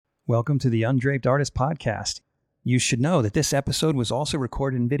Welcome to the Undraped Artist Podcast. You should know that this episode was also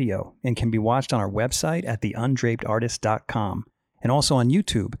recorded in video and can be watched on our website at theundrapedartist.com and also on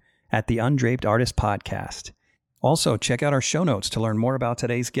YouTube at the Undraped Artist Podcast. Also, check out our show notes to learn more about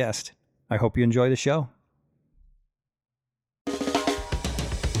today's guest. I hope you enjoy the show.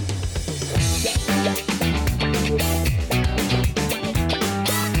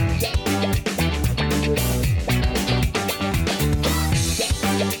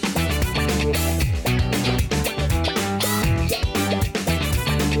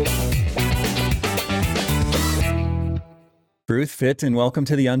 Ruth, Fitton, welcome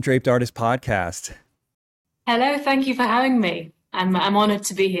to the Undraped Artist Podcast. Hello, thank you for having me. I'm honored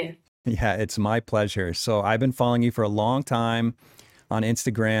to be here. Yeah, it's my pleasure. So I've been following you for a long time on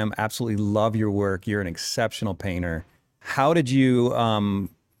Instagram. Absolutely love your work. You're an exceptional painter. How did you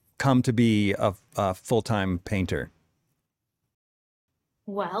come to be a full-time painter?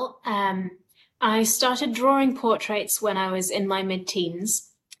 Well, I started drawing portraits when I was in my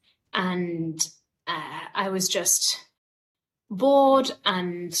mid-teens, and I was just bored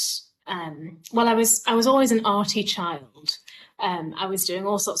and I was always an arty child. I was doing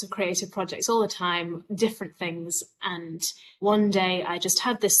all sorts of creative projects all the time, different things. And one day I just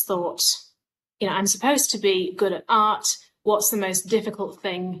had this thought, I'm supposed to be good at art. What's the most difficult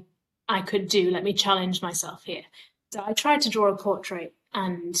thing I could do? Let me challenge myself here. So I tried to draw a portrait,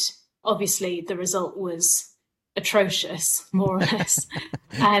 and obviously the result was atrocious, more or less.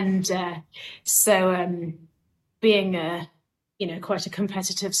 And so being quite a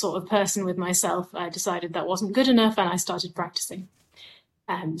competitive sort of person with myself, I decided that wasn't good enough, and I started practicing.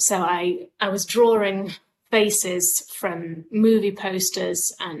 So I was drawing faces from movie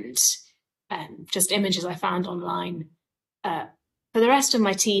posters and just images I found online for the rest of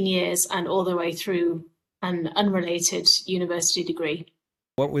my teen years and all the way through an unrelated university degree.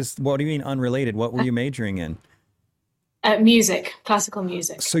 What do you mean unrelated? What were you majoring in? Music, classical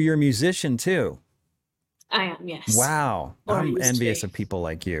music. So you're a musician too? I am, yes. Wow. I'm envious of people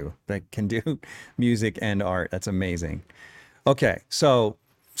like you that can do music and art. That's amazing. Okay. So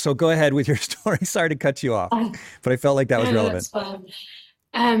go ahead with your story. Sorry to cut you off, but I felt like that was relevant.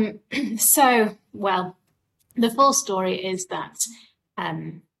 Well, the full story is that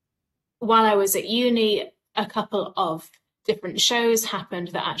while I was at uni, a couple of different shows happened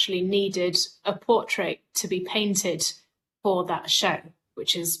that actually needed a portrait to be painted for that show,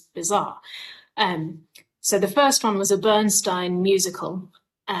 which is bizarre. So the first one was a Bernstein musical,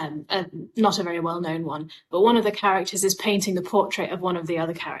 not a very well-known one, but one of the characters is painting the portrait of one of the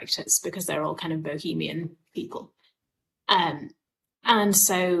other characters because they're all kind of bohemian people. And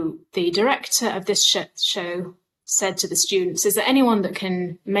so the director of this show said to the students, is there anyone that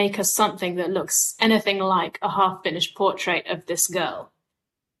can make us something that looks anything like a half-finished portrait of this girl?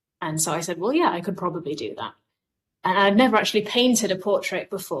 And so I said, well, yeah, I could probably do that. And I'd never actually painted a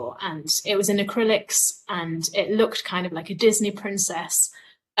portrait before, and it was in acrylics, and it looked kind of like a Disney princess,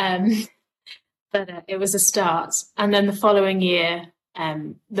 but it was a start. And then the following year,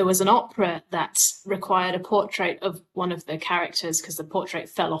 there was an opera that required a portrait of one of the characters because the portrait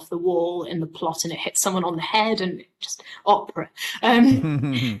fell off the wall in the plot and it hit someone on the head, and just opera.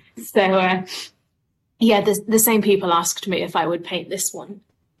 The same people asked me if I would paint this one,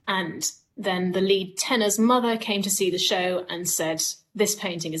 and then the lead tenor's mother came to see the show and said, this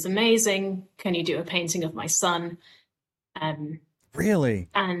painting is amazing. Can you do a painting of my son? Really?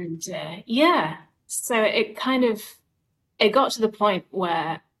 And so it got to the point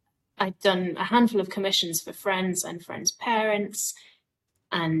where I'd done a handful of commissions for friends and friends' parents.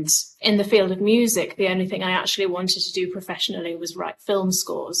 And in the field of music, the only thing I actually wanted to do professionally was write film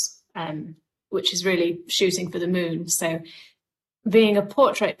scores, which is really shooting for the moon. So being a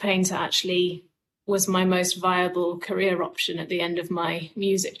portrait painter actually was my most viable career option at the end of my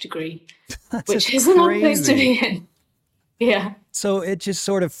music degree, which is an odd place to be in. Yeah. So it just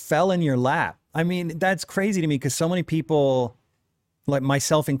sort of fell in your lap. I mean, that's crazy to me because so many people, like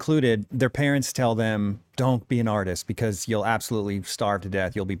myself included, their parents tell them, don't be an artist because you'll absolutely starve to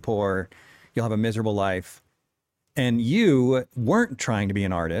death. You'll be poor. You'll have a miserable life. And you weren't trying to be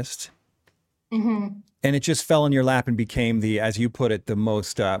an artist. Mm-hmm. And it just fell in your lap and became the, as you put it, the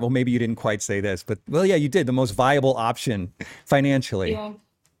most, well, maybe you didn't quite say this, but well, yeah, you did, the most viable option financially.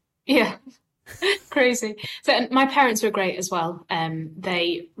 Yeah. Crazy. So my parents were great as well.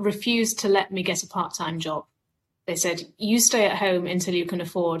 They refused to let me get a part-time job. They said, you stay at home until you can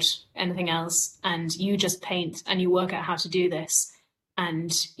afford anything else, and you just paint and you work out how to do this.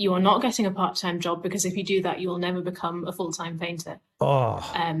 And you are not getting a part-time job because if you do that, you will never become a full-time painter. Oh.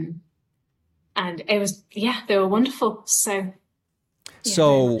 And it was, they were wonderful. So Yeah,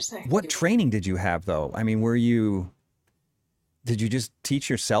 very much So so. what training did you have though? I mean, did you just teach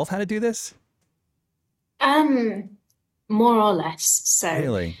yourself how to do this? Um, More or less. So,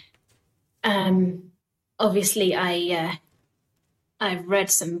 Really? um, obviously, I've read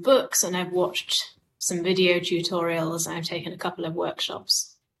some books and I've watched some video tutorials and I've taken a couple of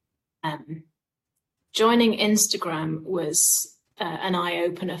workshops. Um, Joining Instagram was an eye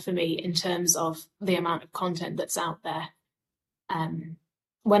opener for me in terms of the amount of content that's out there.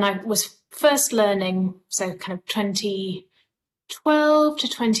 When I was first learning, so kind of 2012 to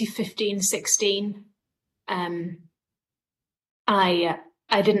 2015, 16, um, I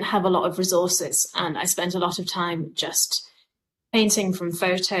didn't have a lot of resources and I spent a lot of time just painting from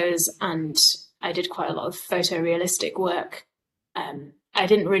photos, and I did quite a lot of photorealistic work. I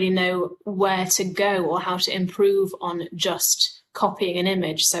didn't really know where to go or how to improve on just copying an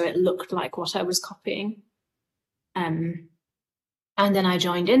image so it looked like what I was copying. Um, and then I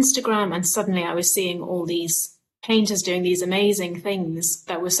joined Instagram, and suddenly I was seeing all these painters doing these amazing things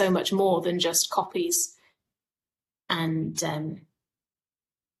that were so much more than just copies. And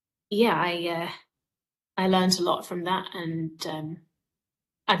yeah, I learned a lot from that, and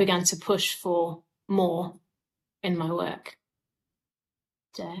I began to push for more in my work.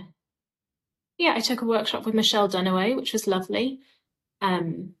 And, yeah, I took a workshop with Michelle Dunaway, which was lovely.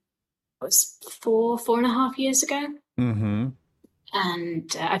 It was 4.5 years ago, Mm-hmm.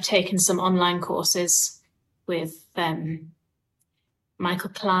 and I've taken some online courses with Michael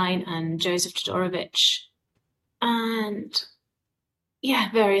Klein and Joseph Todorovich, and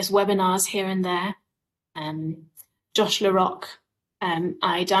yeah, various webinars here and there. Josh LaRock,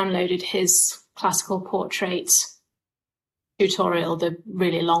 I downloaded his classical portrait tutorial, the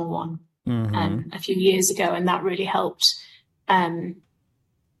really long one, Mm-hmm. a few years ago, and that really helped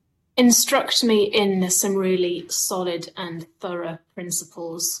instruct me in some really solid and thorough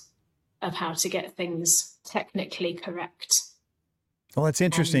principles of how to get things technically correct. Well, that's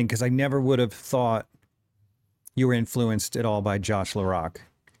interesting Um, because I never would have thought you were influenced at all by Josh LaRock.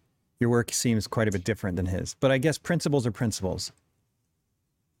 Your work seems quite a bit different than his, but I guess principles are principles.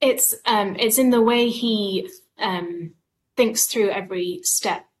 it's in the way he thinks through every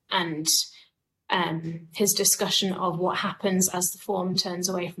step, and his discussion of what happens as the form turns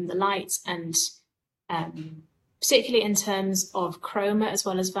away from the light, and particularly in terms of chroma as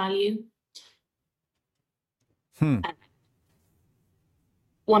well as value. Hmm.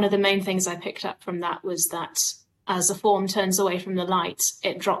 One of the main things I picked up from that was that as a form turns away from the light,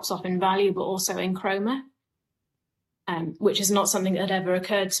 it drops off in value, but also in chroma, which is not something that had ever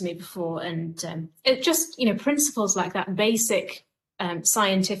occurred to me before. And it just, principles like that, basic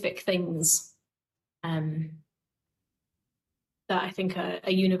scientific things that I think are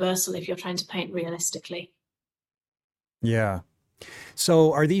universal if you're trying to paint realistically. Yeah.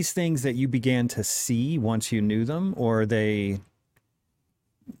 So are these things that you began to see once you knew them, or do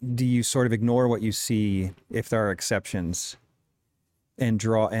you sort of ignore what you see if there are exceptions and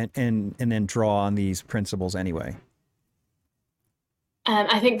draw and then draw on these principles anyway?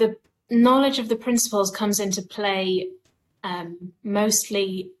 I think the knowledge of the principles comes into play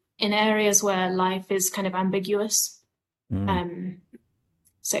mostly in areas where life is kind of ambiguous. Mm.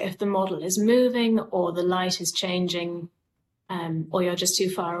 So if the model is moving or the light is changing, or you're just too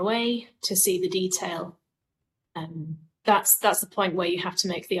far away to see the detail, that's the point where you have to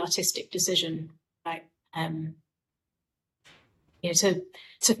make the artistic decision, right?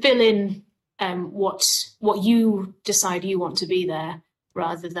 To fill in what you decide you want to be there,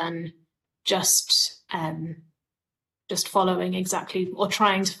 rather than just following exactly or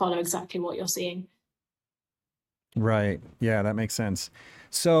trying to follow exactly what you're seeing. Right. Yeah, that makes sense.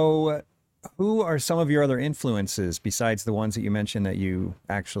 So, who are some of your other influences besides the ones that you mentioned that you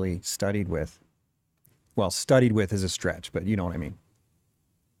actually studied with? Well, studied with is a stretch, but you know what I mean.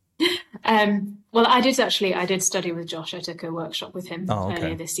 Well, I did study with Josh. I took a workshop with him Oh, earlier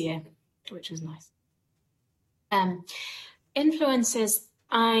okay. this year, which was nice. Influences,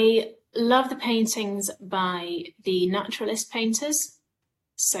 I love the paintings by the naturalist painters.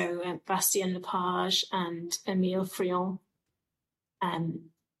 So Bastien Lepage and Emile Frion.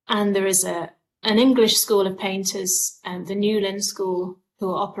 And there is an English school of painters, the Newlyn School,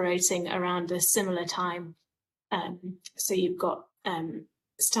 who are operating around a similar time. So you've got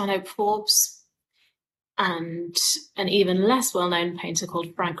Stanhope Forbes and an even less well-known painter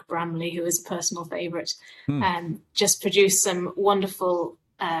called Frank Bramley, who is a personal favourite, Hmm. just produced some wonderful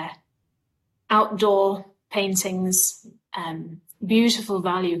outdoor paintings, beautiful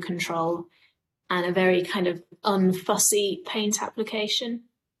value control, and a very kind of unfussy paint application.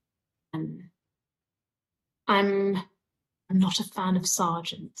 I'm I'm not a fan of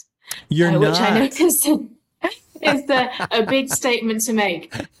Sargent, You're which I know not. is a big statement to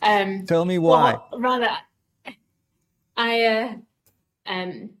make. Tell me why. Well, rather, I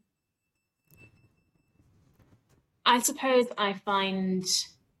um, I suppose I find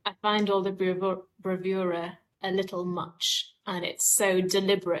all the bravura a little much, and it's so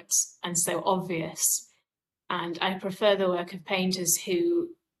deliberate and so obvious. And I prefer the work of painters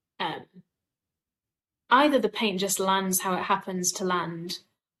who um, either the paint just lands how it happens to land,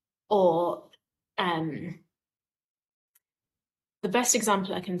 or um, the best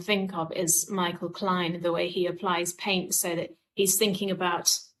example I can think of is Michael Klein, the way he applies paint so that he's thinking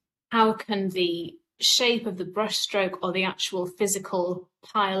about how can the shape of the brushstroke or the actual physical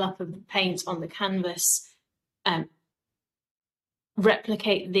pile up of the paint on the canvas um,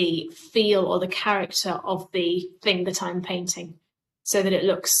 replicate the feel or the character of the thing that I'm painting, so that it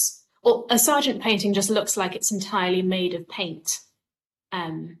looks, or a Sargent painting just looks like it's entirely made of paint.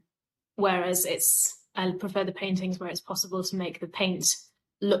 Whereas I prefer the paintings where it's possible to make the paint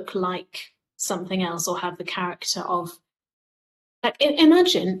look like something else or have the character of, like,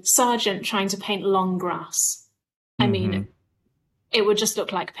 imagine Sargent trying to paint long grass. I mean, it would just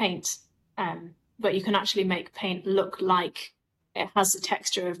look like paint. But you can actually make paint look like it has the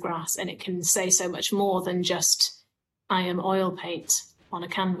texture of grass, and it can say so much more than just, I am oil paint on a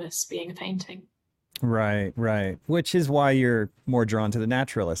canvas being a painting. Right, right. Which is why you're more drawn to the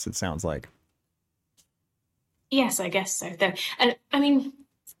naturalists, it sounds like. Yes, I guess so. Though, and I mean,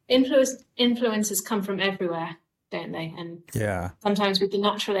 influences come from everywhere, don't they? And Yeah. sometimes with the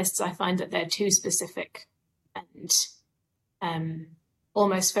naturalists, I find that they're too specific and um,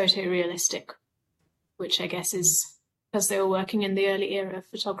 almost photorealistic, which I guess is because they were working in the early era of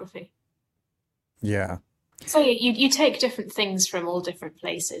photography. Yeah. So yeah, you take different things from all different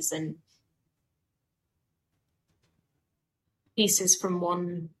places and pieces from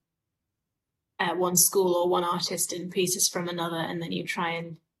one school or one artist and pieces from another, and then you try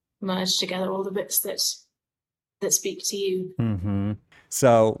and merge together all the bits that speak to you.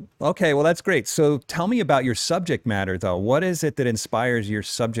 So, okay, well, that's great. So tell me about your subject matter, though. What is it that inspires your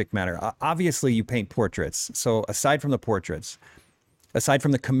subject matter? Obviously, you paint portraits. So aside from the portraits, aside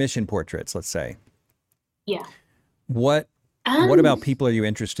from the commission portraits, let's say, Yeah. what what Um, about people are you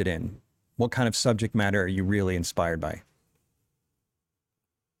interested in? What kind of subject matter are you really inspired by?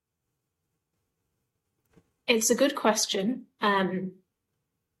 it's a good question.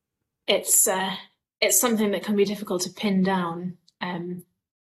 It's it's something that can be difficult to pin down,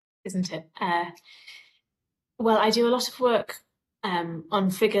 isn't it? Well, I do a lot of work on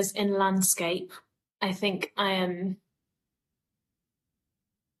figures in landscape. I think I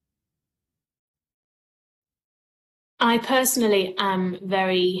personally am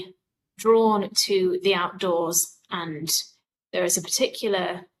very drawn to the outdoors, and there is a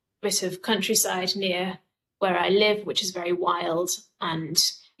particular bit of countryside near where I live, which is very wild, and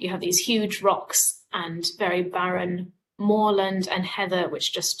you have these huge rocks and very barren moorland and heather,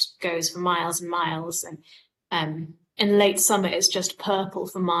 which just goes for miles and miles. And in late summer, it's just purple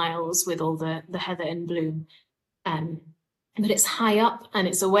for miles with all the heather in bloom. Um, but it's high up and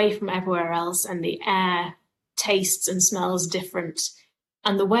it's away from everywhere else, and the air tastes and smells different,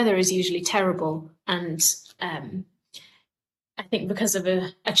 and the weather is usually terrible. And um, I think because of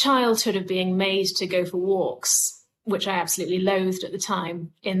a childhood of being made to go for walks, which I absolutely loathed at the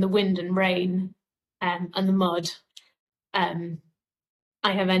time, in the wind and rain and the mud, um,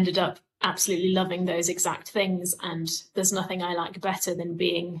 I have ended up absolutely loving those exact things. And there's nothing I like better than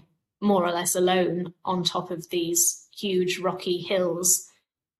being more or less alone on top of these huge rocky hills,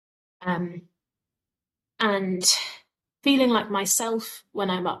 um, and feeling like myself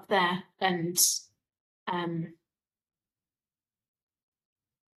when I'm up there, and um,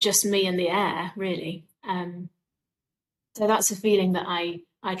 just me and the air, really. So that's a feeling that I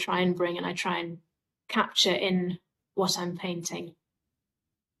try and bring and I try and capture in what I'm painting.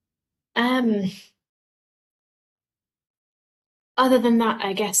 Um, Other than that,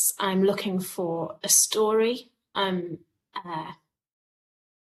 I guess I'm looking for a story. Uh,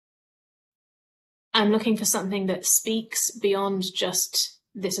 I'm looking for something that speaks beyond just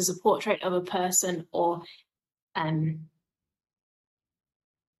this is a portrait of a person, or um,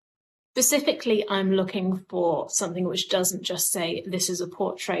 specifically, I'm looking for something which doesn't just say this is a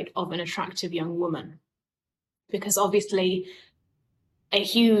portrait of an attractive young woman, because obviously a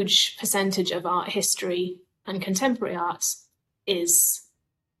huge percentage of art history and contemporary art is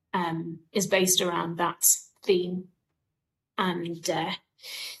is based around that theme, and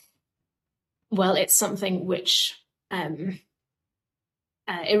well, it's something which it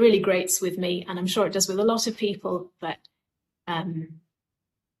really grates with me, and I'm sure it does with a lot of people. But Um,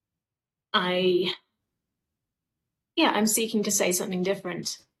 I, yeah, I'm seeking to say something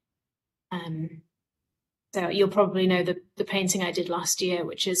different. Um, so you'll probably know the painting I did last year,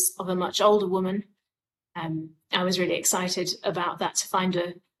 which is of a much older woman. I was really excited about that, to find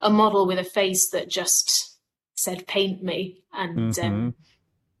a model with a face that just said paint me. And Mm-hmm.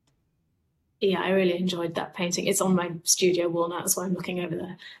 yeah, I really enjoyed that painting. It's on my studio wall now, that's why I'm looking over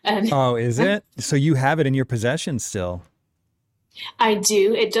there. Oh, is it? So you have it in your possession still? I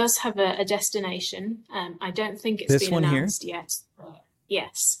do. It does have a destination. I don't think it's This been one here? announced yet.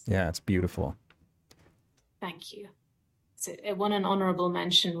 Yes, Yeah, it's beautiful. thank you. So it won an honorable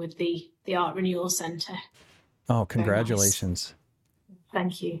mention with the Art Renewal Centre. Oh, Very nice. congratulations.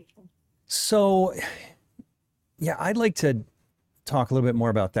 Thank you. So, yeah, I'd like to talk a little bit more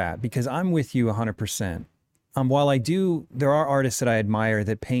about that because I'm with you 100%. While there are artists that I admire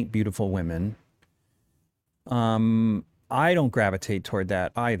that paint beautiful women. I don't gravitate toward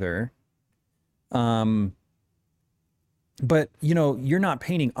that either. Um, but you're not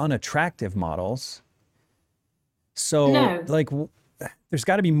painting unattractive models. So, No. like, there's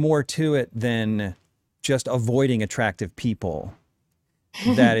got to be more to it than just avoiding attractive people.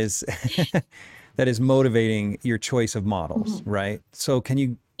 That is that is motivating your choice of models, right? So, can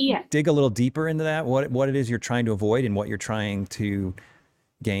you Yeah, dig a little deeper into that? What it is you're trying to avoid and what you're trying to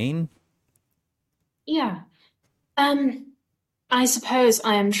gain? yeah. Um, I suppose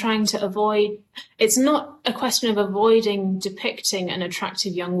I am trying to avoid, it's not a question of avoiding depicting an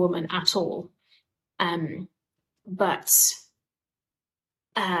attractive young woman at all. But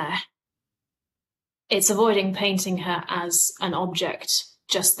uh, it's avoiding painting her as an object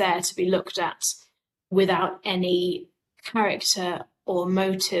just there to be looked at without any character or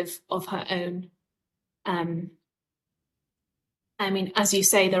motive of her own. Um, I mean, as you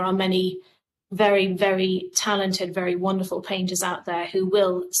say, there are many very, very talented, very wonderful painters out there who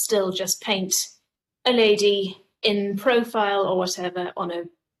will still just paint a lady in profile or whatever on a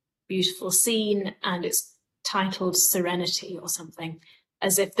beautiful scene, and it's titled Serenity or something,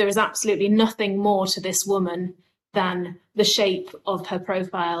 as if there is absolutely nothing more to this woman than the shape of her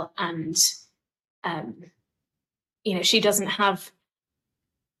profile. And um, she doesn't have,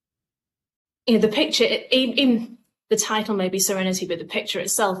 the picture, even the title may be Serenity, but the picture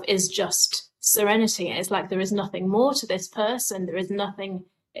itself is just serenity. It's like there is nothing more to this person. There is nothing,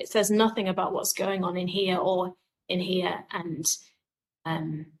 it says nothing about what's going on in here or in here. And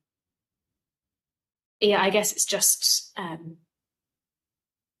yeah, I guess it's just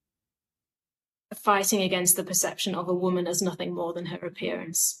fighting against the perception of a woman as nothing more than her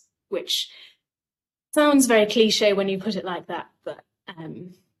appearance, which sounds very cliche when you put it like that, but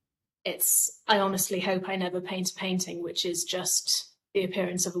I honestly hope I never paint a painting which is just the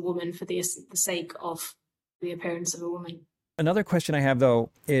appearance of a woman for the sake of the appearance of a woman. Another question I have though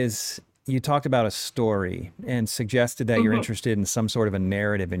is you talked about a story and suggested that you're interested in some sort of a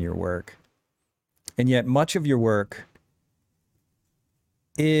narrative in your work. And yet much of your work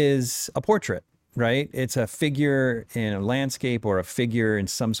is a portrait, right? It's a figure in a landscape or a figure in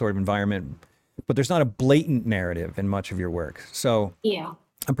some sort of environment, but there's not a blatant narrative in much of your work. So Yeah.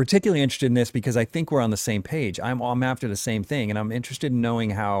 I'm particularly interested in this because I think we're on the same page. I'm after the same thing, and I'm interested in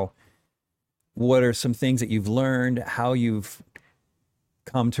knowing what are some things that you've learned, how you've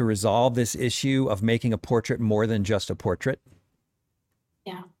come to resolve this issue of making a portrait more than just a portrait.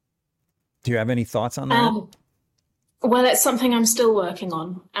 Yeah. Do you have any thoughts on that? Well, it's something I'm still working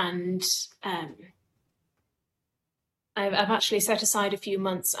on, and I've actually set aside a few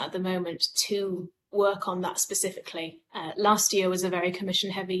months at the moment to work on that specifically. Last year was a very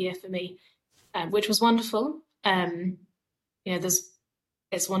commission-heavy year for me, which was wonderful.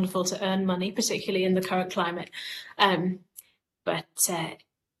 It's wonderful to earn money, particularly in the current climate. But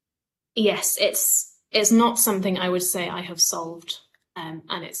yes, it's not something I would say I have solved, and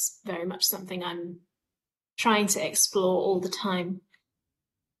it's very much something I'm trying to explore all the time.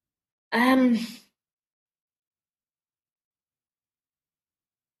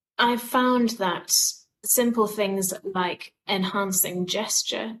 I've found that simple things like enhancing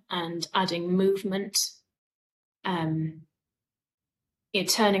gesture and adding movement, turning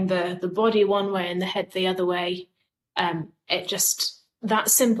the body one way and the head the other way, that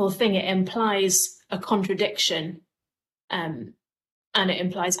simple thing, it implies a contradiction, and it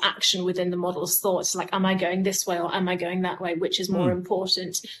implies action within the model's thoughts. Like, am I going this way or am I going that way? Which is more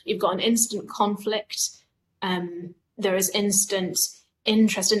important? You've got an instant conflict. There is instant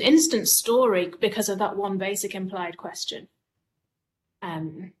interest, an instant story because of that one basic implied question.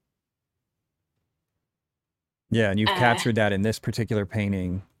 Yeah, and you've captured that in this particular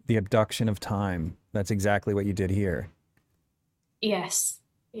painting, the abduction of time. That's exactly what you did here. Yes.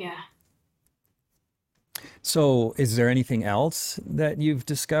 Yeah. So is there anything else that you've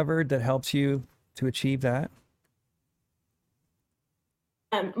discovered that helps you to achieve that?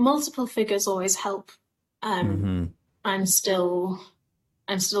 Multiple figures always help. Um, Mm-hmm. I'm still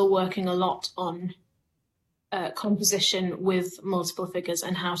I'm still working a lot on composition with multiple figures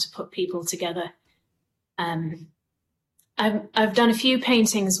and how to put people together. Um, I've done a few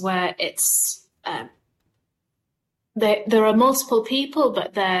paintings where it's there are multiple people,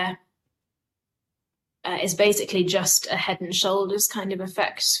 but there is basically just a head and shoulders kind of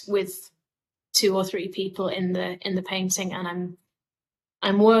effect with two or three people in the painting, and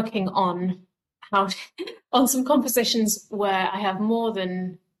I'm working on how on some compositions where I have more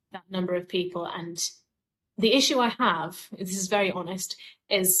than that number of people. And the issue I have, this is very honest,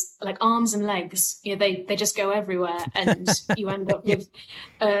 is like arms and legs. You know, they just go everywhere, and you end up with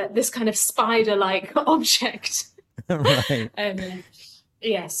this kind of spider-like object. Right. um,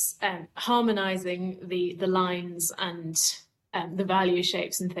 yes, harmonizing the lines and the value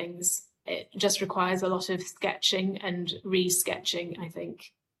shapes and things. It just requires a lot of sketching and re-sketching, I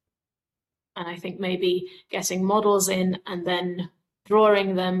think. And I think maybe getting models in and then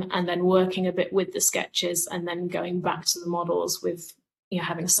drawing them and then working a bit with the sketches and then going back to the models with, you know,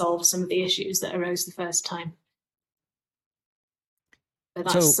 having solved some of the issues that arose the first time. But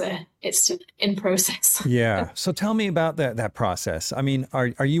So that's it's still in process. yeah. So tell me about that process. I mean,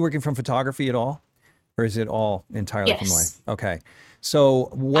 are you working from photography at all? Or is it all entirely from life? Yes, Okay. So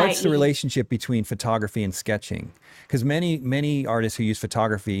what's the I relationship between photography and sketching? Because many artists who use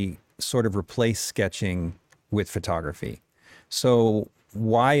photography sort of replace sketching with photography. So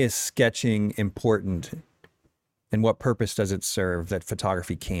why is sketching important and what purpose does it serve that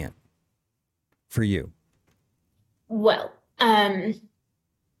photography can't for you? well,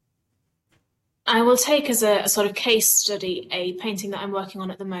 I will take as a sort of case study a painting that I'm working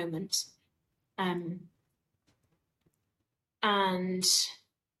on at the moment. Um, and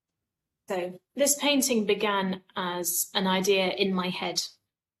so this painting began as an idea in my head,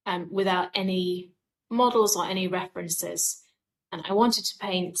 without any models or any references. And I wanted to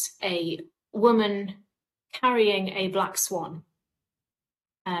paint a woman carrying a black swan.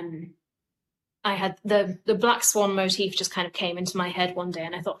 Um, I had the black swan motif just kind of came into my head one day,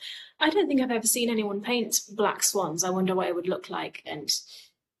 and I thought, I don't think I've ever seen anyone paint black swans. I wonder what it would look like. And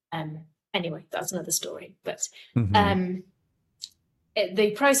um, anyway, that's another story. But Hmm. um,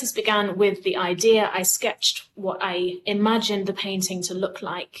 the process began with the idea. I sketched what I imagined the painting to look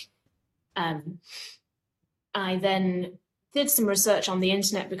like. Um, I then did some research on the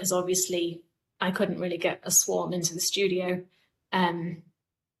internet because obviously I couldn't really get a swan into the studio. Um,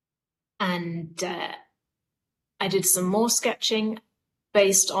 and I did some more sketching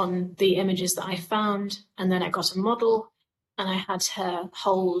based on the images that I found. And then I got a model and I had her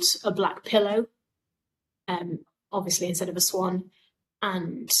hold a black pillow, um, obviously instead of a swan.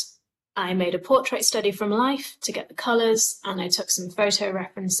 And I made a portrait study from life to get the colors, and I took some photo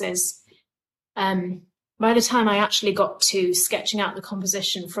references. Um, by the time I actually got to sketching out the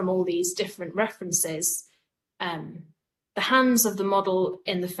composition from all these different references, um, the hands of the model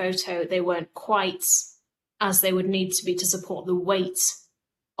in the photo, they weren't quite as they would need to be to support the weight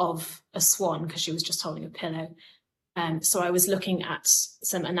of a swan because she was just holding a pillow. So I was looking at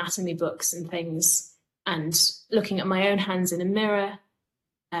some anatomy books and things and looking at my own hands in a mirror,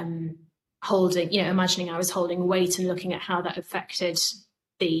 um, holding, you know, imagining I was holding weight and looking at how that affected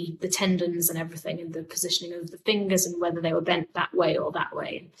the tendons and everything and the positioning of the fingers and whether they were bent that way or that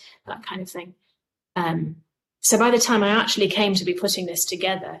way and that kind of thing. Um, so by the time I actually came to be putting this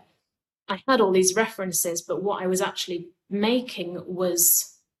together, I had all these references, but what I was actually making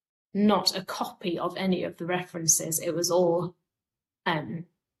was not a copy of any of the references. It was all, um,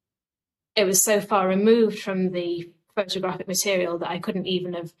 it was so far removed from the photographic material that I couldn't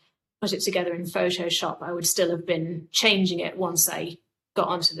even have put it together in Photoshop. I would still have been changing it once I got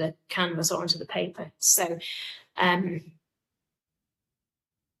onto the canvas or onto the paper. So um,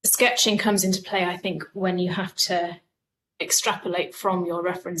 sketching comes into play, I think, when you have to extrapolate from your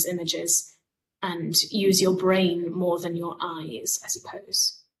reference images and use your brain more than your eyes, I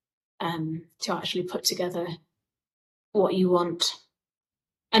suppose, to actually put together what you want.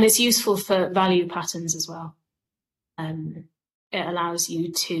 And it's useful for value patterns as well. It allows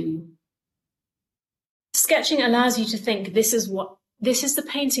you to, sketching allows you to think, this is the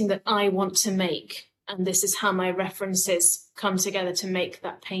painting that I want to make, and this is how my references come together to make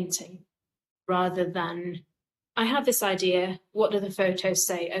that painting, rather than I have this idea, what do the photos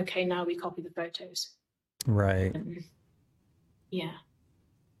say? Okay, now we copy the photos. Right. Um, yeah.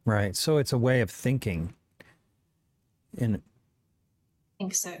 Right. So it's a way of thinking in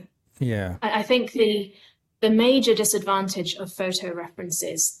think so. Yeah. I think the major disadvantage of photo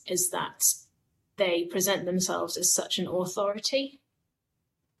references is that they present themselves as such an authority.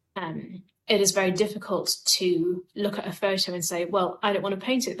 It is very difficult to look at a photo and say, well, I don't want to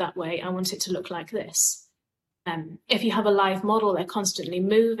paint it that way. I want it to look like this. If you have a live model, they're constantly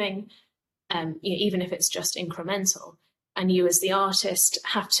moving, even if it's just incremental. And you as the artist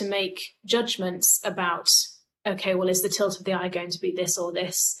have to make judgments about, okay, well, is the tilt of the eye going to be this or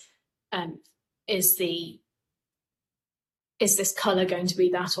this? Is this color going to be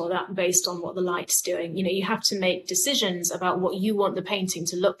that or that based on what the light's doing? You have to make decisions about what you want the painting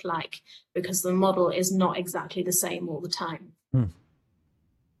to look like, because the model is not exactly the same all the time.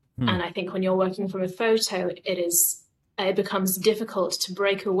 And I think when you're working from a photo, it becomes difficult to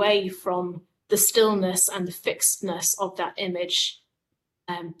break away from the stillness and the fixedness of that image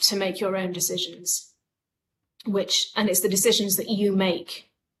to make your own decisions, and it's the decisions that you make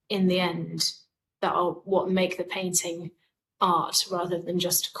in the end that are what make the painting art rather than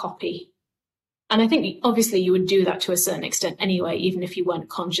just copy. And I think obviously you would do that to a certain extent anyway, even if you weren't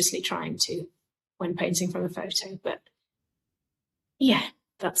consciously trying to when painting from a photo. But yeah,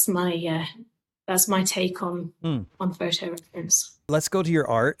 that's my take on photo reference. Let's go to your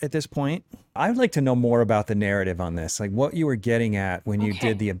art at this point. I would like to know more about the narrative on this, like what you were getting at when you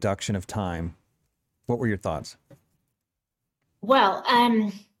did the abduction of time. What were your thoughts? Well,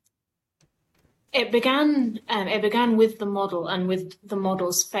 it began with the model and with the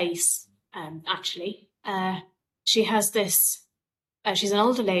model's face. Actually, she has this. She's an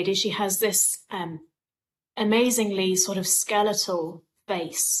older lady. She has this amazingly sort of skeletal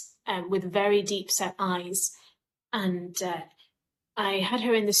face with very deep set eyes, and I had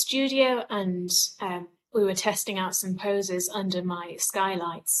her in the studio, and we were testing out some poses under my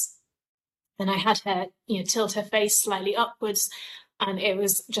skylights, and I had her, tilt her face slightly upwards. And it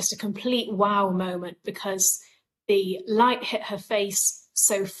was just a complete wow moment, because the light hit her face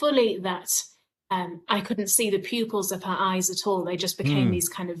so fully that I couldn't see the pupils of her eyes at all. They just became these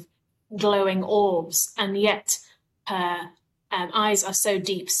kind of glowing orbs. And yet her eyes are so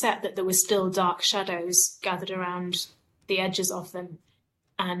deep set that there were still dark shadows gathered around the edges of them.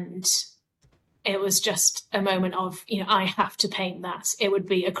 And it was just a moment of, I have to paint that. It would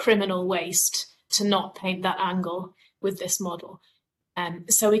be a criminal waste to not paint that angle with this model.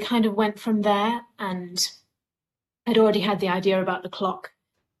 So we kind of went from there, and I'd already had the idea about the clock.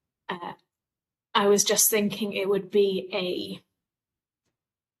 I was just thinking it would be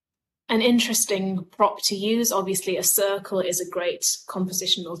an interesting prop to use. Obviously, a circle is a great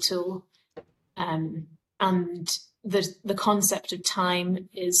compositional tool, and the concept of time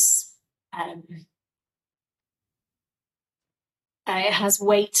is it has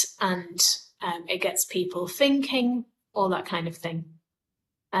weight, and it gets people thinking, all that kind of thing.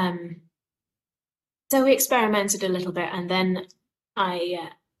 So we experimented a little bit, and then I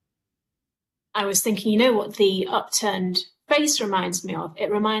was thinking, what the upturned face reminds me of? It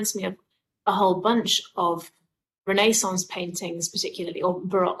reminds me of a whole bunch of Renaissance paintings, particularly, or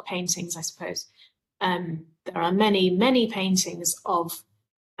Baroque paintings, I suppose. There are many, many paintings of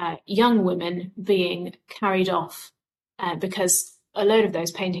young women being carried off because a load of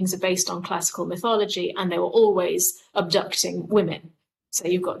those paintings are based on classical mythology, and they were always abducting women. So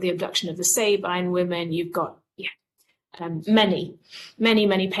you've got the abduction of the Sabine women, you've got many, many,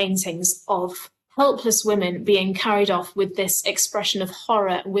 many paintings of helpless women being carried off with this expression of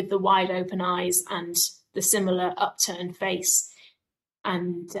horror, with the wide open eyes and the similar upturned face.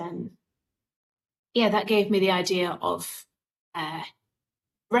 And that gave me the idea of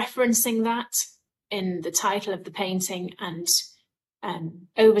referencing that in the title of the painting, and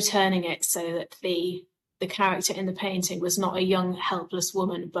overturning it so that the character in the painting was not a young, helpless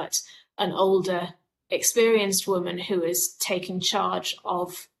woman, but an older, experienced woman who is taking charge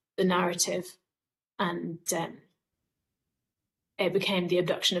of the narrative. And it became the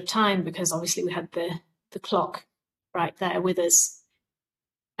abduction of time, because obviously we had the clock right there with us.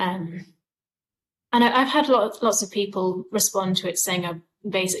 And I've had lots of people respond to it saying,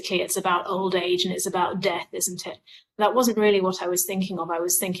 basically it's about old age and it's about death, isn't it? That wasn't really what I was thinking of. I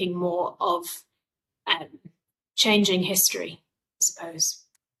was thinking more of changing history, I suppose.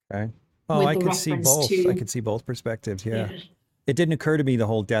 Okay. Oh, I could see both. I could see both perspectives. Yeah. It didn't occur to me, the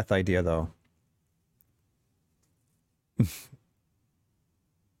whole death idea, though.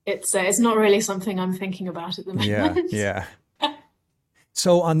 It's not really something I'm thinking about at the moment. Yeah.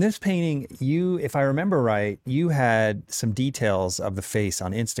 So on this painting, you, if I remember right, you had some details of the face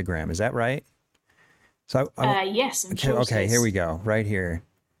on Instagram. Is that right? So yes. I'm sure okay. Here we go. Right here.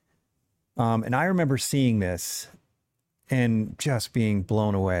 And I remember seeing this, and just being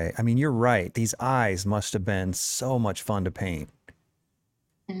blown away. I mean, you're right. These eyes must have been so much fun to paint.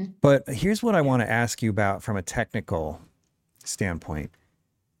 Mm. But here's what I want to ask you about from a technical standpoint.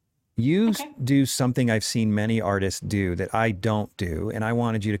 You Okay. do something I've seen many artists do that I don't do, and I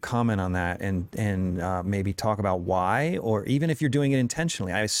wanted you to comment on that and maybe talk about why, or even if you're doing it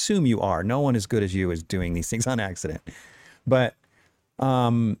intentionally. I assume you are. No one as good as you is doing these things on accident. But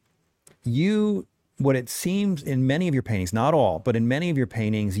you, what it seems in many of your paintings, not all, but in many of your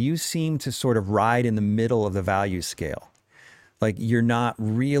paintings, you seem to sort of ride in the middle of the value scale. Like you're not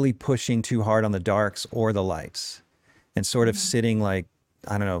really pushing too hard on the darks or the lights, and sort of sitting like,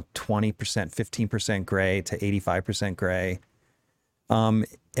 I don't know, 20%, 15% gray to 85% gray. Am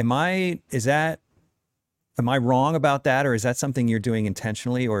I, is that, am I wrong about that? Or is that something you're doing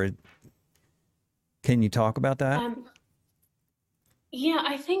intentionally? Or can you talk about that? Um, yeah,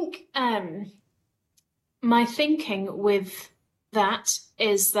 I think my thinking with that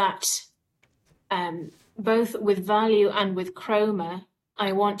is that both with value and with chroma,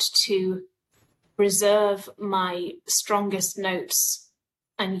 I want to reserve my strongest notes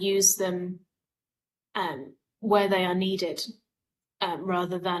and use them where they are needed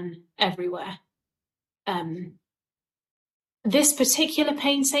rather than everywhere. This particular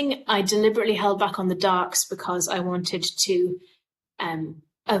painting, I deliberately held back on the darks because I wanted to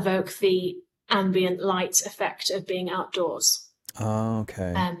evoke the ambient light effect of being outdoors. Oh,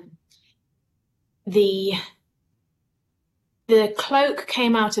 okay. The cloak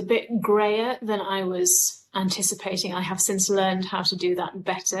came out a bit grayer than I was anticipating. I have since learned how to do that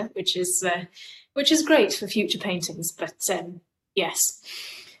better, which is great for future paintings. But yes,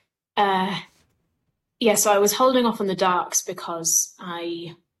 yeah. So I was holding off on the darks because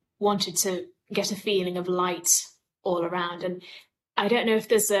I wanted to get a feeling of light all around. And I don't know if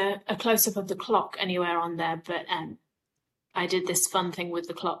there's a close up of the clock anywhere on there, but I did this fun thing with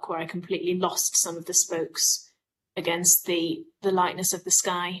the clock where I completely lost some of the spokes against the lightness of the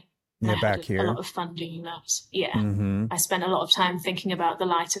sky. And Yeah, I back had a lot here. of fun doing that. Yeah. Mm-hmm. I spent a lot of time thinking about the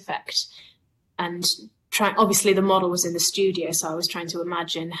light effect and trying, obviously the model was in the studio, so I was trying to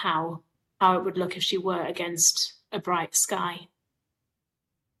imagine how it would look if she were against a bright sky.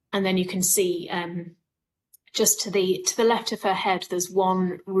 And then you can see just to the left of her head, there's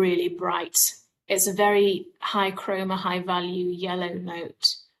one really bright, it's a very high chroma, high value yellow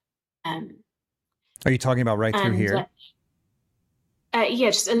note. Are you talking about right through And here?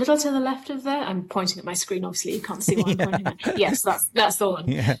 yeah, just a little to the left of there. I'm pointing at my screen. Obviously, you can't see what I'm pointing at. Yes, that's the one.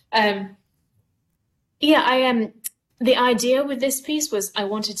 Yeah. Yeah, I am. The idea with this piece was I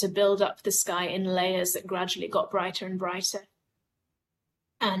wanted to build up the sky in layers that gradually got brighter and brighter,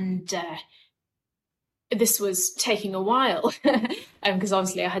 and this was taking a while because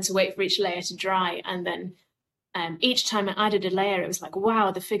obviously I had to wait for each layer to dry, and then each time I added a layer, it was like,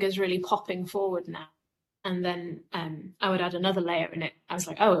 wow, the figure's really popping forward now. And then I would add another layer in it. I was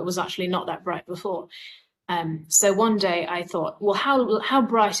like, oh, it was actually not that bright before. So one day I thought, well, how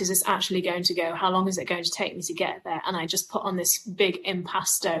bright is this actually going to go? How long is it going to take me to get there? And I just put on this big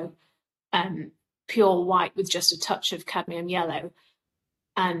impasto, pure white with just a touch of cadmium yellow.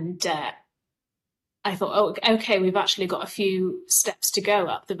 And I thought, oh, okay, we've actually got a few steps to go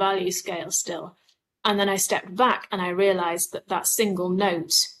up the value scale still. And then I stepped back and I realized that that single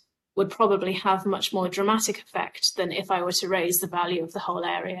note would probably have much more dramatic effect than if I were to raise the value of the whole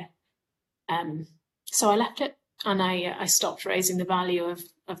area. So I left it and I stopped raising the value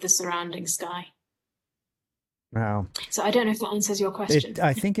of the surrounding sky. Wow. So I don't know if that answers your question.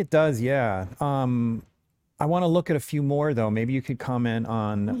 I think it does, yeah. I want to look at a few more though. Maybe you could comment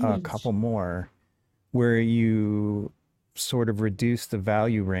on a couple more where you sort of reduce the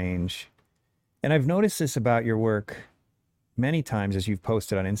value range. And I've noticed this about your work many times as you've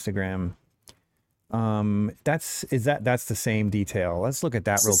posted on Instagram. That's the same detail. Let's look at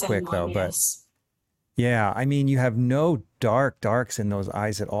that real quick though. But yeah, I mean, you have no darks in those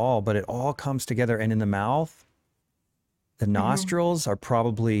eyes at all, but it all comes together. And in the mouth, the nostrils are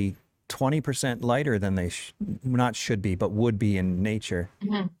probably 20% lighter than they not should be, but would be in nature.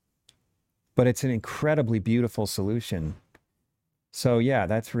 But it's an incredibly beautiful solution. So yeah,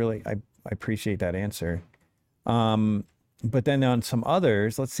 that's really, I appreciate that answer. But then on some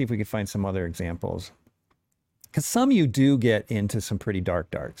others, let's see if we can find some other examples. Because some you do get into some pretty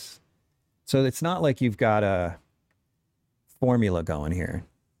darks. So it's not like you've got a formula going here.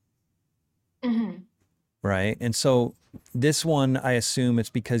 Right? And so this one, I assume it's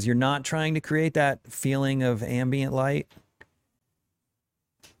because you're not trying to create that feeling of ambient light.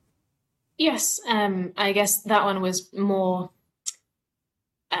 Yes, I guess that one was more,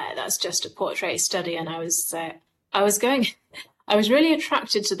 that's just a portrait study and I was I was going, I was really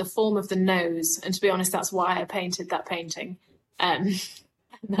attracted to the form of the nose, and to be honest, that's why I painted that painting. Um,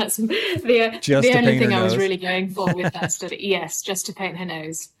 that's Just the to only paint her thing I was nose. really going for with that study. Yes, just to paint her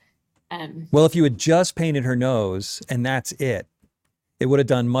nose. Um, Well, if you had just painted her nose and that's it, it would have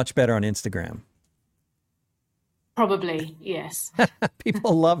done much better on Instagram. Probably, yes.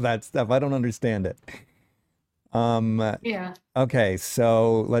 People love that stuff. I don't understand it. Yeah. Okay,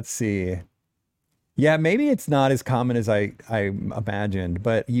 so let's see. Yeah, maybe it's not as common as I imagined,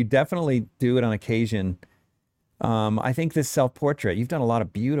 but you definitely do it on occasion. I think this self-portrait, you've done a lot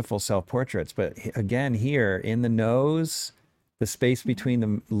of beautiful self-portraits, but again, here in the nose, the space between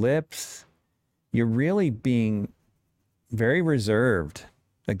the lips, you're really being very reserved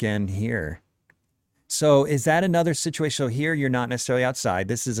again here. So is that another situation? So here you're not necessarily outside.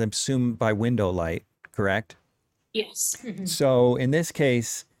 This is assumed by window light, correct? Yes. Mhm. So in this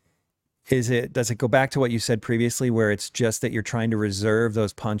case, does it go back to what you said previously where it's just that you're trying to reserve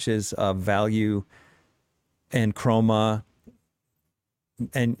those punches of value and chroma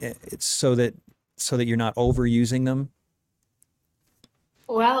and it's so that you're not overusing them?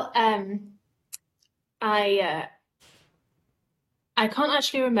 Well, I I can't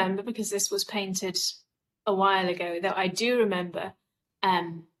actually remember because this was painted a while ago, though I do remember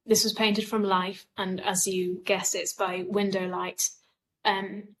this was painted from life, and as you guess, it's by window light.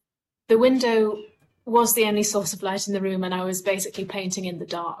 Um, the window was the only source of light in the room, and I was basically painting in the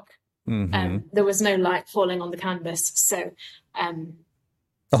dark. Mm-hmm. There was no light falling on the canvas, so um,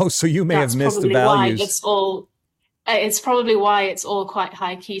 Oh, so you may have that's missed the probably why values. it's all. It's probably why it's all quite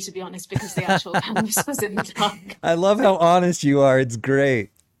high key, to be honest, because the actual canvas was in the dark. I love how honest you are. It's great.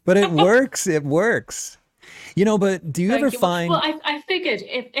 But it works. It works. But do you ever Thank you. Well, find I figured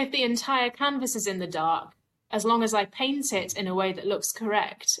if the entire canvas is in the dark, as long as I paint it in a way that looks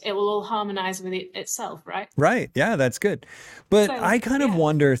correct, it will all harmonize with itself, right? right? Yeah, that's good. But So, I kind of yeah.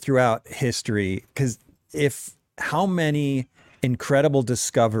 wonder throughout history because if how many incredible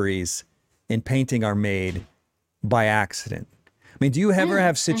discoveries in painting are made by accident. I mean, do you ever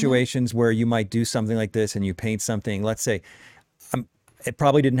have Mm-hmm. situations where you might do something like this and you paint something, let's say, it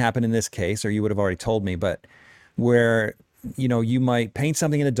probably didn't happen in this case, or you would have already told me, but where, you might paint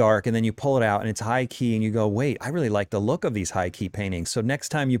something in the dark and then you pull it out and it's high key and you go, wait, I really like the look of these high key paintings. So next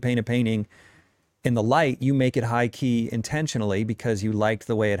time you paint a painting in the light, you make it high key intentionally because you liked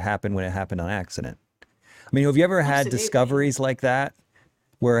the way it happened when it happened on accident. I mean, have you ever had Absolutely. discoveries like that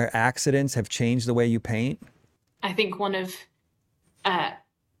where accidents have changed the way you paint? I think one of uh,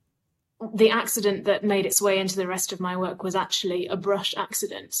 the accident that made its way into the rest of my work was actually a brush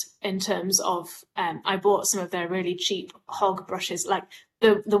accident in terms of I bought some of their really cheap hog brushes, like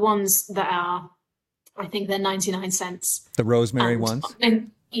the ones that are, I think they're 99 cents. The rosemary And ones?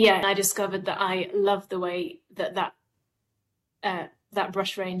 yeah, I discovered that I love the way that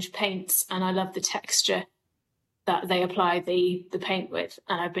brush range paints, and I love the texture that they apply the paint with,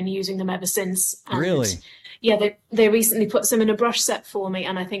 and I've been using them ever since. And Really? yeah, they recently put some in a brush set for me,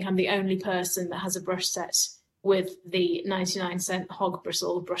 and I think I'm the only person that has a brush set with the 99-cent hog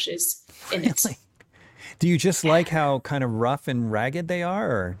bristle brushes in it. Really? Do you just like how kind of rough and ragged they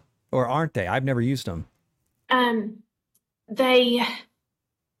are, or aren't they? I've never used them. Um, they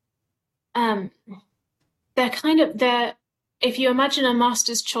um they're kind of they're if you imagine a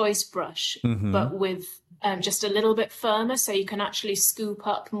master's choice brush, Mm-hmm. but with just a little bit firmer, so you can actually scoop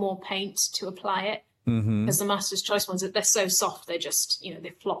up more paint to apply it. Mm-hmm. Because the master's choice ones, they're so soft, they just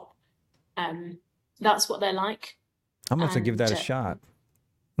they flop. Um, that's what they're like, I'm gonna have to give and that a shot.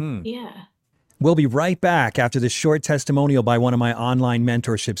 Hmm. yeah. We'll be right back after this short testimonial by one of my online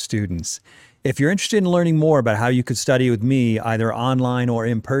mentorship students. If you're interested in learning more about how you could study with me, either online or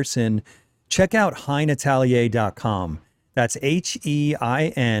in person, check out heinatelier.com. That's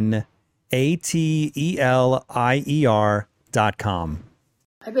HeinAtelier.com.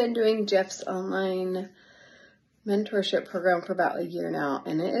 I've been doing Jeff's online mentorship program for about a year now,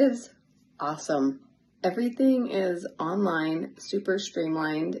 and it is awesome. Everything is online, super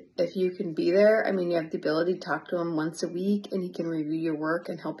streamlined. If you can be there, you have the ability to talk to him once a week and he can review your work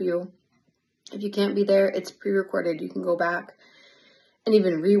and help you. If you can't be there, it's pre-recorded. You can go back and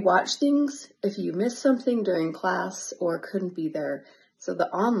even re-watch things if you missed something during class or couldn't be there. So the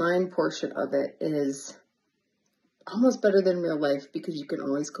online portion of it is almost better than real life because you can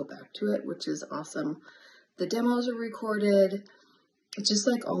always go back to it, which is awesome. The demos are recorded. It's just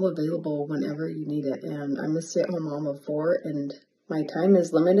like all available whenever you need it. And I'm a stay-at-home mom of 4 and my time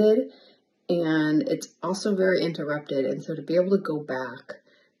is limited and it's also very interrupted. And so to be able to go back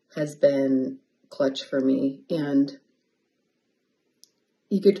has been clutch for me. And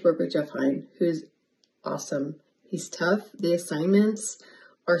you get to work with Jeff Hein, who's awesome. He's tough. The assignments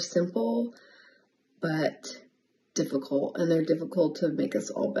are simple, but difficult, and they're difficult to make us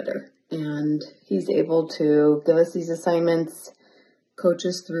all better. And he's able to give us these assignments, coach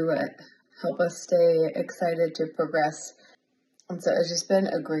us through it, help us stay excited to progress. And so it's just been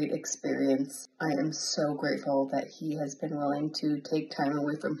a great experience. I am so grateful that he has been willing to take time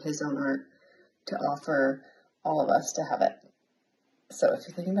away from his own art to offer all of us to have it. So if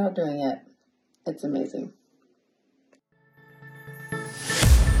you're thinking about doing it, it's amazing.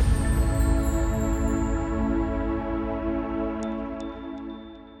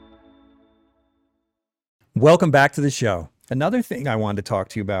 Welcome back to the show. Another thing I wanted to talk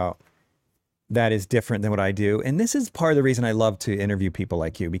to you about that is different than what I do, and this is part of the reason I love to interview people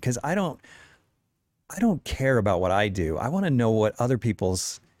like you, because I don't care about what I do. I want to know what other people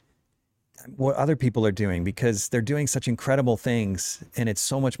are doing, because they're doing such incredible things, and it's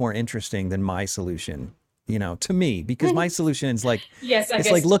so much more interesting than my solution, to me, because my solution is like, Yes, I it's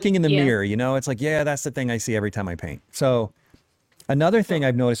guess, like looking in the yeah. mirror, it's like, yeah, that's the thing I see every time I paint. So another thing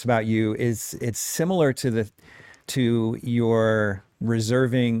I've noticed about you is it's similar to your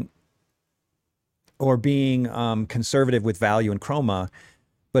reserving or being conservative with value and chroma,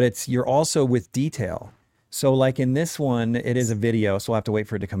 but you're also with detail. So like in this one, it is a video, so we'll have to wait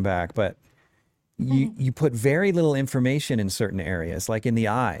for it to come back, but you put very little information in certain areas, like in the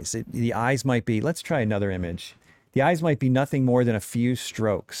eyes. The eyes might be, let's try another image. The eyes might be nothing more than a few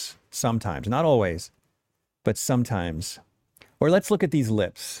strokes sometimes, not always, but sometimes. Or let's look at these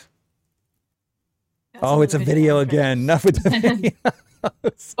lips. Oh, it's a video again. Enough with the video.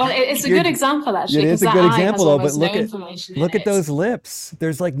 Well, it's a good example, actually. It is a because good that eye example, has though, but almost no information in look at it. those lips.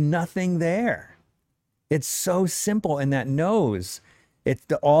 There's like nothing there. It's so simple. And that nose,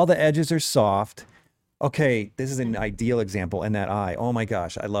 all the edges are soft. Okay, this is an ideal example. And that eye, oh my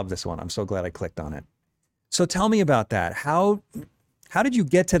gosh, I love this one. I'm so glad I clicked on it. So tell me about that. How did you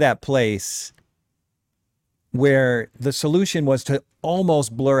get to that place where the solution was to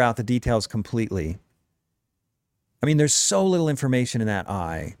almost blur out the details completely? I mean, there's so little information in that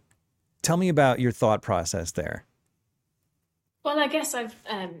eye. Tell me about your thought process there. Well, I guess I've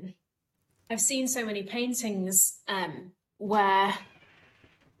seen so many paintings where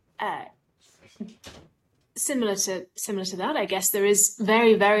similar to that, I guess there is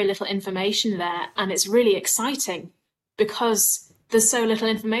very, very little information there, and it's really exciting because there's so little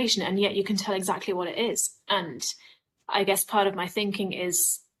information, and yet you can tell exactly what it is. And I guess part of my thinking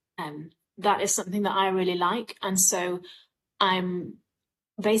is that is something that I really like, and so I'm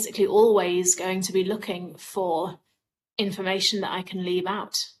basically always going to be looking for information that I can leave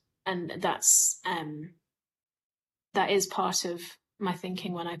out, and that is part of my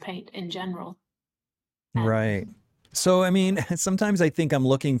thinking when I paint in general. Right. So, I mean, sometimes I think I'm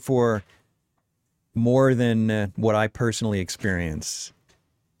looking for more than what I personally experience.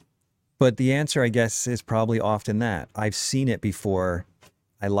 But the answer, I guess, is probably often that. I've seen it before.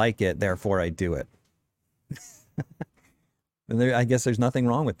 I like it, therefore I do it. And I guess there's nothing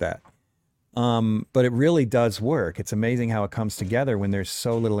wrong with that. But it really does work. It's amazing how it comes together when there's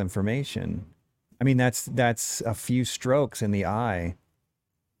so little information. I mean, that's a few strokes in the eye.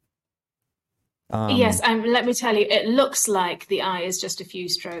 Yes, let me tell you, it looks like the eye is just a few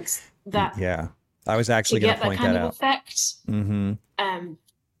strokes. Yeah, I was actually to going get to point that kind that of out. Effect.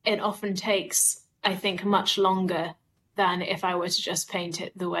 It often takes, I think, much longer than if I were to just paint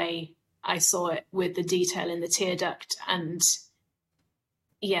it the way I saw it, with the detail in the tear duct. And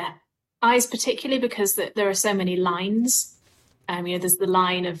yeah, eyes particularly, because there are so many lines. There's the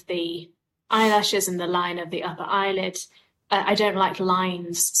line of the eyelashes and the line of the upper eyelid. I don't like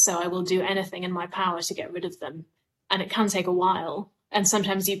lines, so I will do anything in my power to get rid of them. And it can take a while. And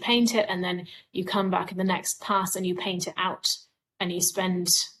sometimes you paint it and then you come back in the next pass and you paint it out, and you spend,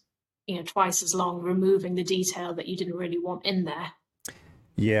 twice as long removing the detail that you didn't really want in there.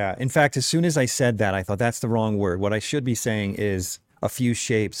 Yeah. In fact, as soon as I said that, I thought that's the wrong word. What I should be saying is a few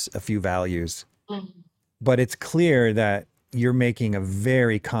shapes, a few values. But it's clear that you're making a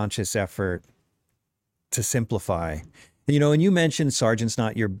very conscious effort to simplify. And you mentioned Sargent's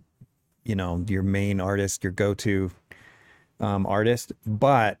not your main artist, your go-to artist,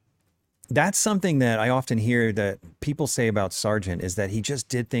 but that's something that I often hear that people say about Sargent, is that he just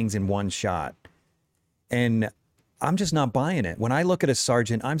did things in one shot. And I'm just not buying it. When I look at a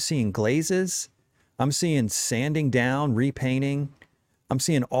Sargent, I'm seeing glazes, I'm seeing sanding down, repainting. I'm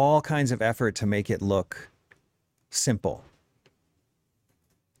seeing all kinds of effort to make it look simple.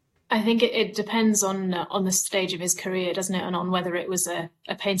 I think it depends on the stage of his career, doesn't it? And on whether it was a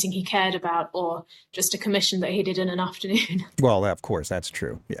painting he cared about or just a commission that he did in an afternoon. Well, of course, that's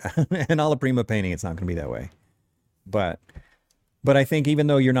true. Yeah. An alla prima painting, it's not going to be that way. But I think even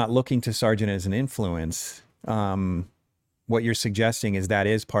though you're not looking to Sargent as an influence, what you're suggesting is that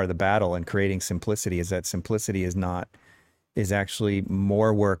is part of the battle, and creating simplicity is that simplicity is actually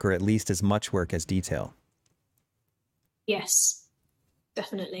more work, or at least as much work as detail. Yes,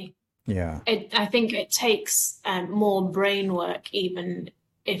 definitely. Yeah. I think it takes more brain work, even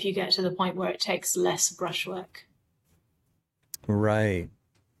if you get to the point where it takes less brushwork. Right.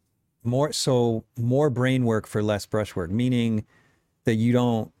 More brain work for less brushwork, meaning that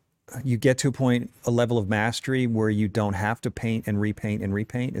you get to a level of mastery where you don't have to paint and repaint and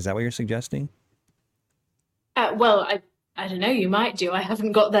repaint. Is that what you're suggesting? Well, I don't know, you might do. I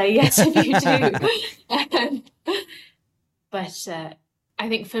haven't got there yet if you do. But I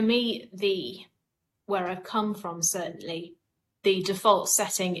think for me, where I've come from, certainly, the default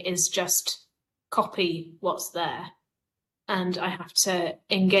setting is just copy what's there. And I have to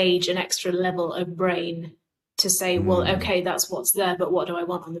engage an extra level of brain to say, well, okay, that's what's there, but what do I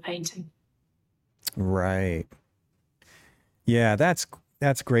want on the painting? Right. Yeah, that's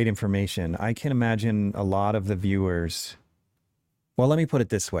great information. I can imagine a lot of the viewers. Well, let me put it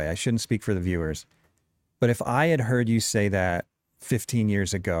this way. I shouldn't speak for the viewers, but if I had heard you say that 15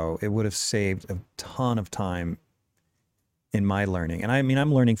 years ago, it would have saved a ton of time in my learning. And I mean,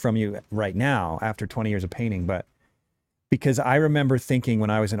 I'm learning from you right now after 20 years of painting, but because I remember thinking when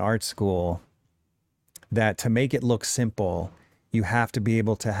I was in art school that to make it look simple, you have to be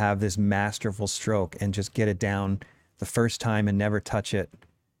able to have this masterful stroke and just get it down the first time and never touch it.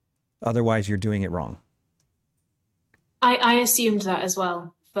 Otherwise, you're doing it wrong. I assumed that as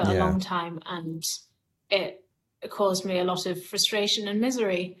well for a Yeah. long time, and it caused me a lot of frustration and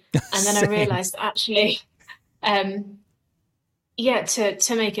misery. And then I Same. realized actually, yeah,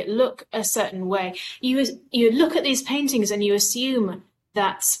 to make it look a certain way, you look at these paintings and you assume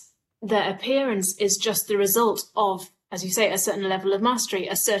that their appearance is just the result of, as you say, a certain level of mastery,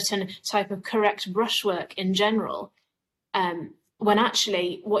 a certain type of correct brushwork in general. When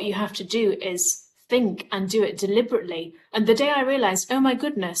actually what you have to do is think and do it deliberately. And the day I realized, oh my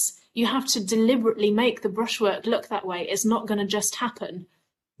goodness, you have to deliberately make the brushwork look that way. It's not going to just happen.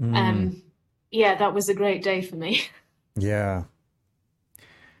 Yeah, that was a great day for me. Yeah.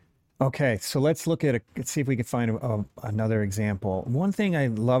 Okay, so let's see if we can find another example. One thing I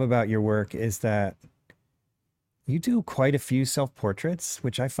love about your work is that you do quite a few self-portraits,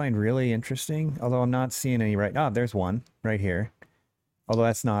 which I find really interesting, although I'm not seeing any right now. Oh, there's one right here. Although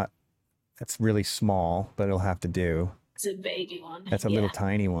that's really small, but it'll have to do. It's a baby one. That's a little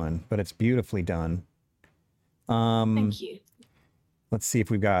tiny one, but it's beautifully done. Thank you. Let's see if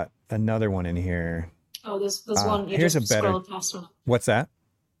we've got another one in here. Oh, there's one. You Here's just a better. scrolled past one. What's that?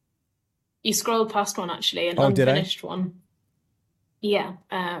 You scrolled past one, actually, an Oh, did I? unfinished one. Yeah,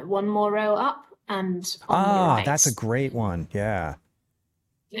 one more row up and on the right. That's a great one. Yeah.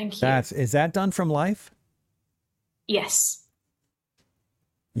 Thank you. Is that done from life? Yes.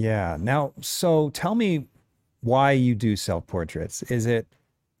 Yeah. Now, so tell me why you do self-portraits.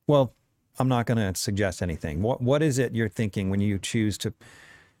 Well, I'm not going to suggest anything. What is it you're thinking when you choose to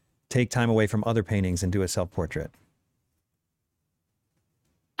take time away from other paintings and do a self-portrait?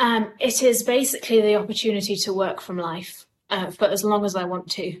 It is basically the opportunity to work from life for as long as I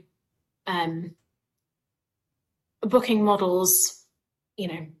want to. Booking models,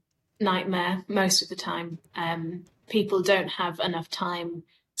 nightmare most of the time. People don't have enough time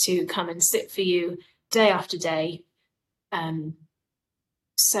to come and sit for you day after day.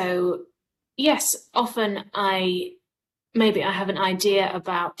 So yes, often maybe I have an idea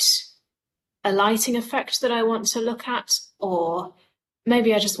about a lighting effect that I want to look at, or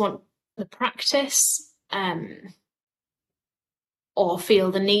maybe I just want the practice, or feel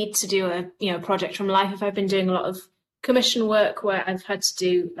the need to do a project from life. If I've been doing a lot of commission work where I've had to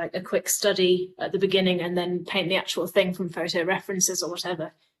do like a quick study at the beginning and then paint the actual thing from photo references or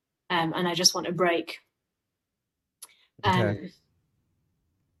whatever, and I just want a break. Okay.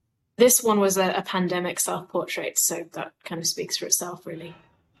 This one was a pandemic self-portrait, so that kind of speaks for itself, really.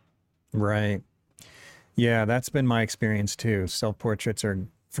 Right. Yeah, that's been my experience too. Self-portraits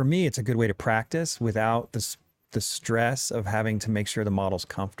for me, it's a good way to practice without the stress of having to make sure the model's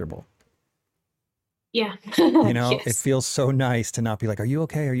comfortable. Yeah. It Yes. feels so nice to not be like, are you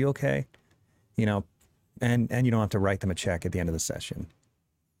okay? Are you okay? And you don't have to write them a check at the end of the session.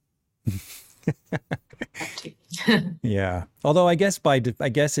 Yeah. Although I guess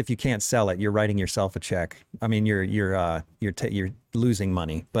if you can't sell it, you're writing yourself a check. I mean, you're losing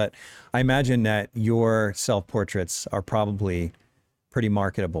money, but I imagine that your self-portraits are probably pretty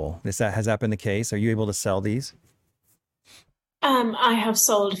marketable. Has that been the case? Are you able to sell these? I have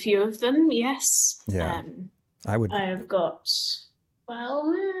sold a few of them, yes. Yeah. I would. I've got,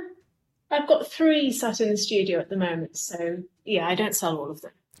 well, I've got three sat in the studio at the moment. So yeah, I don't sell all of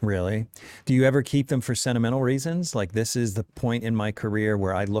them. Really? Do you ever keep them for sentimental reasons? Like, this is the point in my career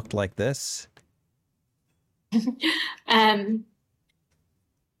where I looked like this? Um,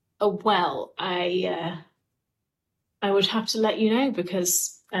 well, I would have to let you know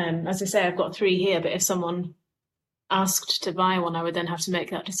because, as I say, I've got three here. But if someone asked to buy one, I would then have to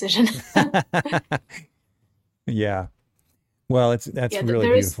make that decision. Yeah. Well, that's Yeah, really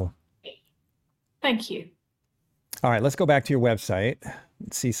there is. beautiful. Thank you. All right, let's go back to your website.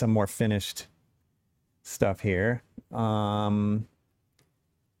 Let's see some more finished stuff here.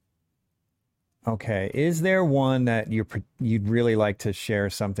 Okay, is there one that you'd really like to share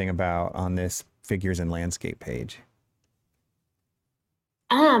something about on this figures and landscape page?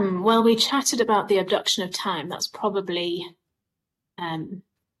 Well, we chatted about the abduction of time. That's probably um,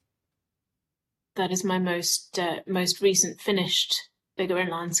 that is my most recent finished figure in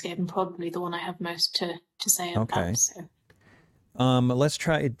landscape, and probably the one I have most to say Okay. about. So,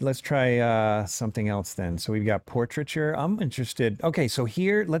 Let's try something else then. So we've got portraiture. I'm interested. Okay, so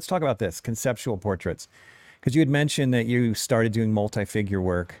here let's talk about this conceptual portraits, because you had mentioned that you started doing multi-figure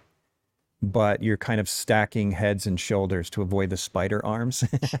work, but you're kind of stacking heads and shoulders to avoid the spider arms.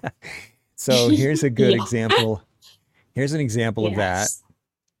 So here's a good yeah, example. Here's an example of that. yes,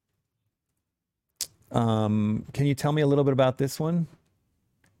 Can you tell me a little bit about this one?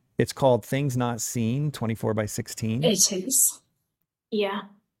 It's called Things Not Seen, 24 by 16. it is. Yeah.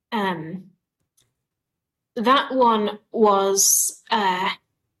 Um, that one was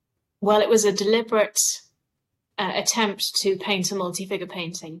well, it was a deliberate attempt to paint a multi-figure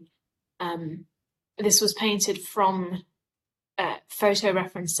painting. Um, this was painted from photo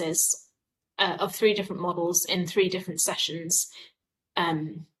references of three different models in three different sessions.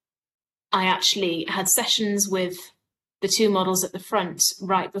 Um, I actually had sessions with the two models at the front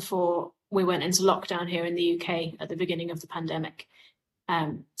right before we went into lockdown here in the UK at the beginning of the pandemic.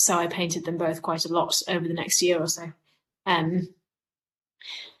 So I painted them both quite a lot over the next year or so. Um,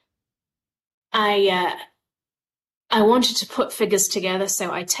 I I wanted to put figures together,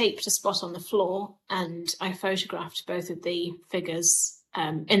 so I taped a spot on the floor and I photographed both of the figures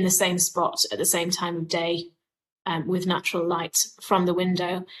in the same spot at the same time of day with natural light from the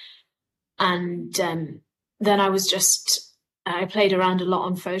window. And then I played around a lot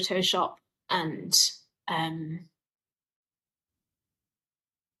on Photoshop and um,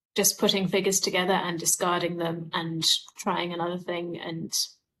 just putting figures together and discarding them and trying another thing. And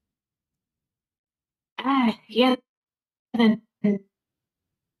yeah, then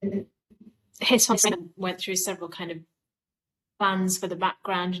hit on and went through several kind of plans for the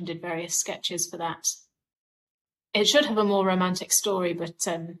background and did various sketches for that. It should have a more romantic story, but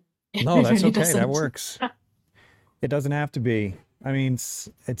it No, that's really okay. That doesn't. works. It doesn't have to be. I mean,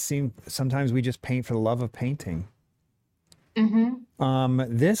 it seems sometimes we just paint for the love of painting. hmm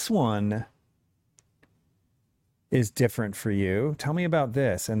This one is different for you. Tell me about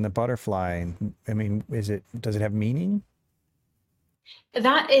this and the butterfly. I mean, does it have meaning?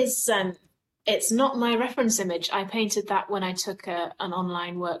 That is, it's not my reference image. I painted that when I took an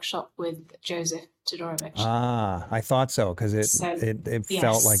online workshop with Joseph Todorovich. Ah, I thought so because So, it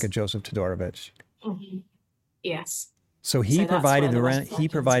felt like a yes. Joseph Todorovich. hmm Yes. So So that's where the he butterfly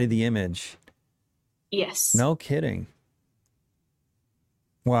comes provided in. the image. Yes. No kidding.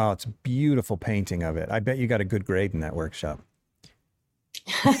 Wow, it's a beautiful painting of it. I bet you got a good grade in that workshop.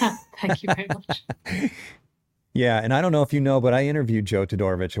 Thank you very much. Yeah, and I don't know if you know, but I interviewed Joe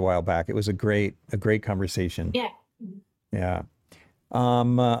Todorovich a while back. It was a great conversation. Yeah. Yeah.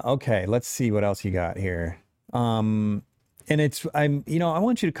 Okay, let's see what else you got here. And I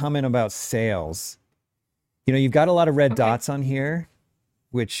want you to comment about sales. You've got a lot of red Okay. dots on here,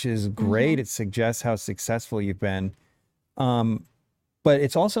 which is great. hmm It suggests how successful you've been. Um, but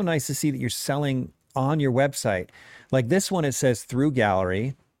it's also nice to see that you're selling on your website. Like this one, it says through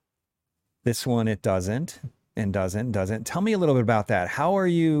gallery. This one, it doesn't, and doesn't. Tell me a little bit about that. How are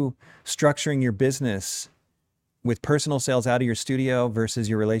you structuring your business with personal sales out of your studio versus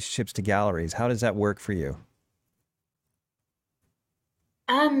your relationships to galleries? How does that work for you?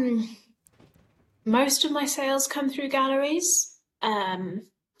 Um, most of my sales come through galleries.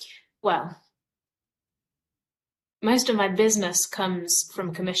 Well, most of my business comes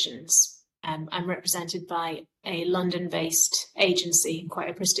from commissions. I'm represented by a London-based agency, quite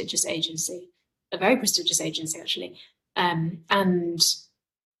a prestigious agency, a very prestigious agency actually. And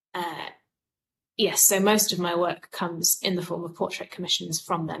uh, yes, so most of my work comes in the form of portrait commissions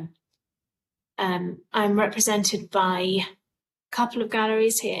from them. I'm represented by a couple of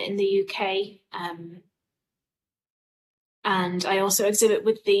galleries here in the UK. And I also exhibit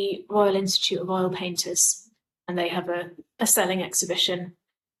with the Royal Institute of Oil Painters, and they have a selling exhibition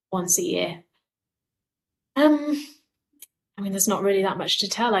once a year. I mean, there's not really that much to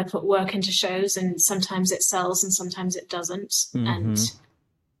tell. I put work into shows, and sometimes it sells and sometimes it doesn't. And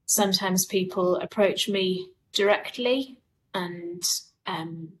sometimes people approach me directly, and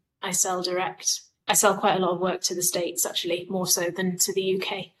I sell direct. I sell quite a lot of work to the States, actually, more so than to the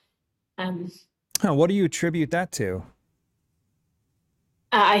UK. What do you attribute that to?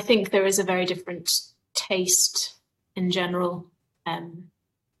 I think there is a very different taste in general.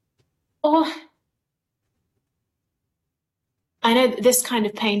 Or I know that this kind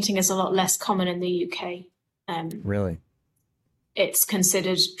of painting is a lot less common in the UK. Really? It's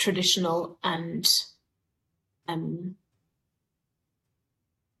considered traditional, and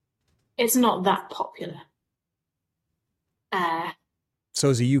it's not that popular. So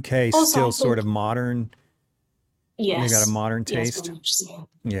is the UK Also, still I sort of think- modern? Yes. They got a modern Yes, taste? very much so.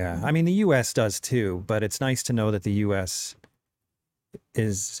 Yeah. I mean, the US does too, but it's nice to know that the US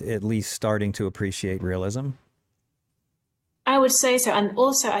is at least starting to appreciate realism. I would say so. And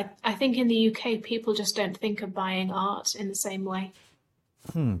also, I think in the UK, people just don't think of buying art in the same way.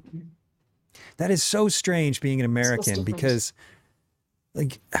 That is so strange being an American, different. because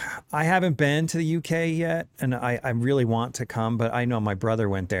like I haven't been to the UK yet, and I really want to come, but I know my brother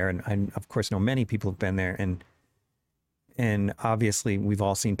went there, and I of course know many people have been there, and obviously we've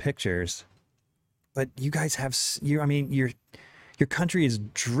all seen pictures. But you guys have I mean, your country is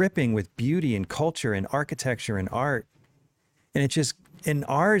dripping with beauty and culture and architecture and art. And it just, in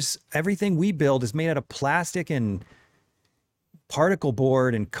ours, everything we build is made out of plastic and particle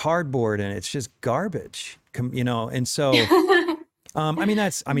board and cardboard, and it's just garbage, you know? And so, I mean,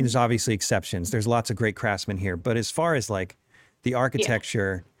 there's obviously exceptions. There's lots of great craftsmen here, but as far as like the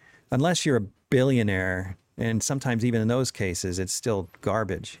architecture, unless you're a billionaire, and sometimes even in those cases, it's still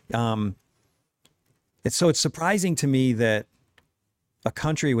garbage. It's surprising to me that a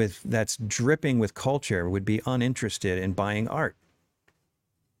country that's dripping with culture would be uninterested in buying art,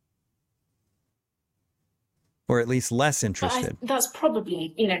 or at least less interested. That's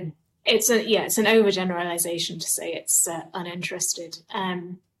probably, you know, it's an overgeneralization to say it's uninterested. Yeah,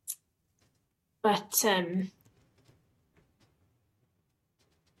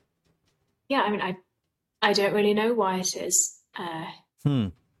 I mean, I don't really know why it is. I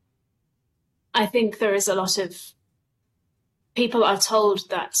think there is a lot of people are told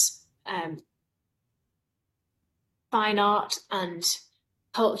that fine art and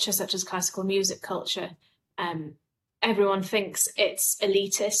culture, such as classical music culture, everyone thinks it's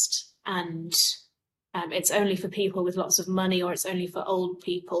elitist, and it's only for people with lots of money, or it's only for old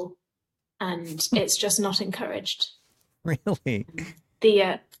people, and it's just not encouraged. Really?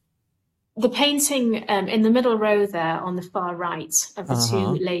 The painting in the middle row there on the far right of the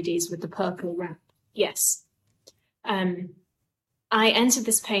two ladies with the purple wrap. Yes. I entered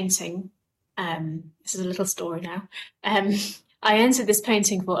this painting. This is a little story now. I entered this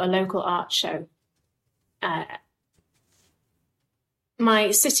painting for a local art show.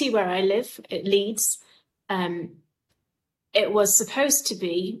 My city where I live, Leeds, it was supposed to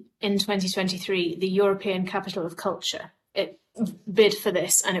be in 2023 the European Capital of Culture. It bid for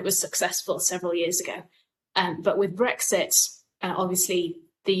this, and it was successful several years ago. But with Brexit, obviously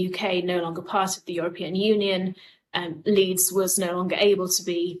the UK no longer part of the European Union, Leeds was no longer able to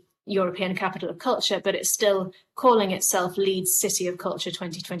be European Capital of Culture, but it's still calling itself Leeds City of Culture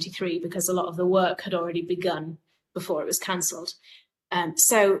 2023 because a lot of the work had already begun before it was cancelled.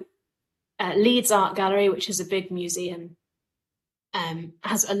 So Leeds Art Gallery, which is a big museum,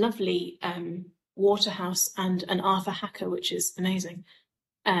 has a lovely Waterhouse and an Arthur Hacker, which is amazing.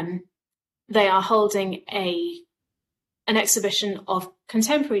 They are holding an exhibition of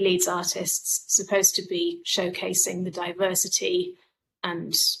contemporary Leeds artists, supposed to be showcasing the diversity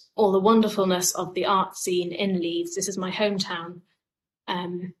and all the wonderfulness of the art scene in Leeds. This is my hometown.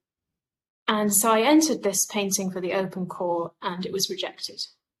 And so I entered this painting for the open call, and it was rejected.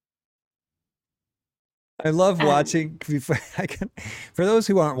 I love watching, for those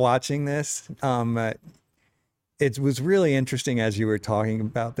who aren't watching this, it was really interesting as you were talking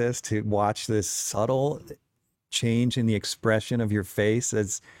about this to watch this subtle change in the expression of your face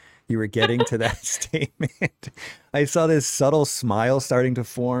as you were getting to that statement. I saw this subtle smile starting to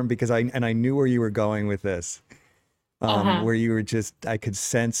form because I knew where you were going with this, where you were I could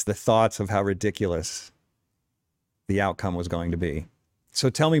sense the thoughts of how ridiculous the outcome was going to be. So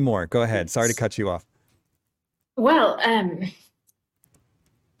tell me more. Go ahead. Sorry to cut you off. Well,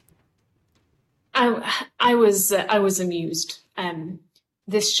 I was amused.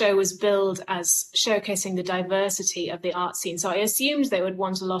 this show was billed as showcasing the diversity of the art scene. So I assumed they would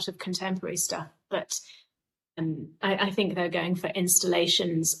want a lot of contemporary stuff, but I think they're going for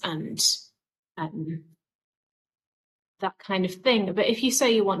installations and that kind of thing. But if you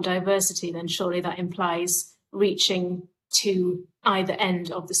say you want diversity, then surely that implies reaching to either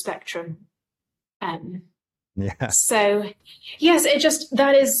end of the spectrum. Yeah. So yes,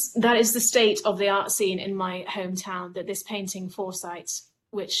 that is the state of the art scene in my hometown, that this painting Foresight,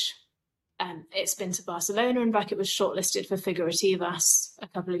 which it's been to Barcelona and back, it was shortlisted for Figurativas a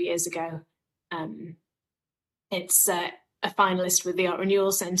couple of years ago. It's a finalist with the Art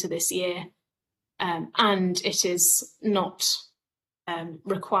Renewal Centre this year, and it is not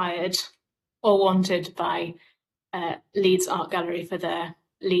required or wanted by Leeds Art Gallery for their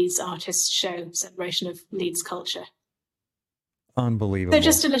Leeds Artists Show, celebration of Leeds culture. Unbelievable. So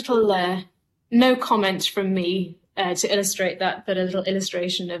just a little, no comment from me to illustrate that, but a little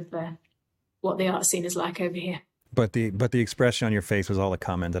illustration of what the art scene is like over here. But the expression on your face was all the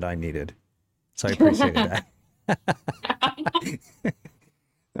comment that I needed. So I appreciated that.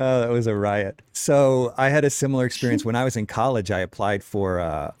 Oh, that was a riot. So I had a similar experience when I was in college. I applied for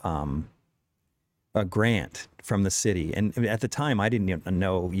a grant from the city. And at the time, I didn't even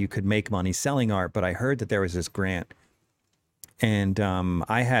know you could make money selling art, but I heard that there was this grant. And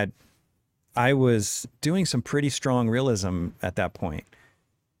I was doing some pretty strong realism at that point.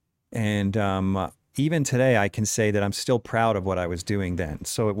 And even today, I can say that I'm still proud of what I was doing then.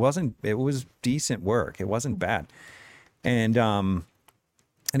 So it was decent work. It wasn't bad. And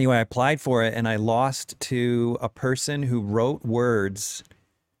anyway, I applied for it and I lost to a person who wrote words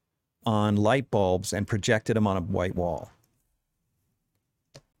on light bulbs and projected them on a white wall.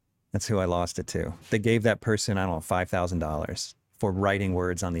 That's who I lost it to. They gave that person, I don't know, $5,000 for writing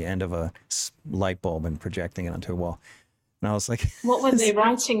words on the end of a light bulb and projecting it onto a wall. And I was like, what were they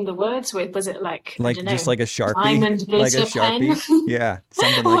writing the words with? Was it like I don't know, just like a Sharpie? diamond glitter like a Sharpie? pen? Yeah,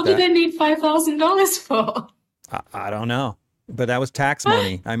 something What like did that. they need $5,000 for? I don't know. But that was tax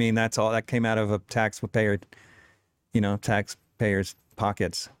money. I mean, that's all that came out of a taxpayer's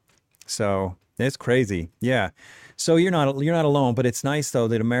pockets. So it's crazy. Yeah. So you're not alone, but it's nice though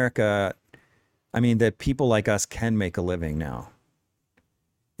that America, I mean, that people like us can make a living now.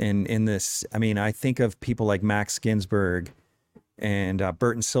 In this, I mean, I think of people like Max Ginsberg and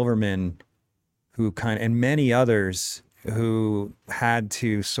Burton Silverman, and many others who had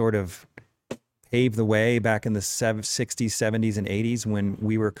to sort of pave the way back in the 60s, 70s, and 80s when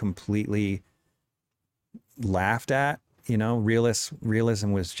we were completely laughed at. You know,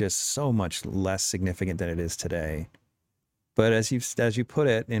 realism was just so much less significant than it is today. But as you put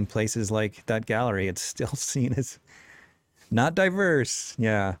it, in places like that gallery, it's still seen as not diverse.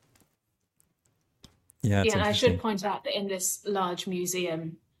 Yeah. Yeah. Yeah, I should point out that in this large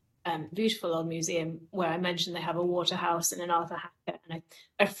museum, beautiful old museum, where I mentioned they have a Waterhouse and an Arthur Hackett and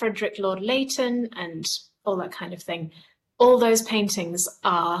a Frederick Lord Leighton and all that kind of thing. All those paintings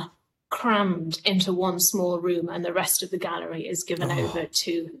are crammed into one small room, and the rest of the gallery is given over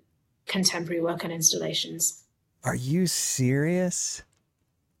to contemporary work and installations. Are you serious?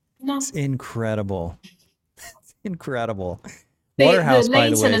 No. It's incredible. It's incredible. The Waterhouse, by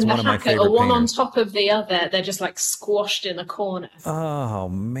the way, Leighton is and one the of my Hackett favorite are one on painters. top of the other. They're just like squashed in a corner. Oh,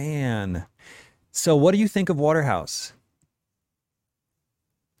 man. So what do you think of Waterhouse?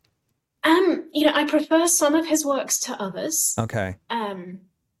 I prefer some of his works to others. Okay.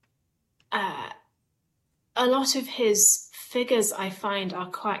 A lot of his figures I find are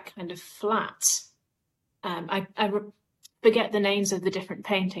quite kind of flat. I forget the names of the different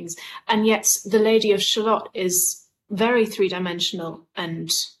paintings, and yet the Lady of Shalott is very three-dimensional and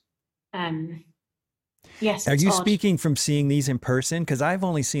yes. Are it's you odd. speaking from seeing these in person? Because I've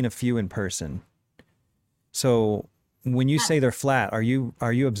only seen a few in person. So when you say they're flat, are you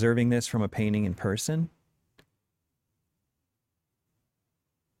observing this from a painting in person?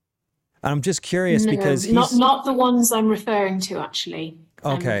 I'm just curious No, because not the ones I'm referring to, actually.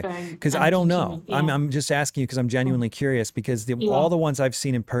 Okay, because I don't know. I'm just asking you because I'm genuinely curious because all the ones I've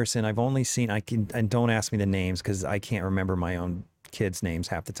seen in person, I've only seen, and don't ask me the names because I can't remember my own kids' names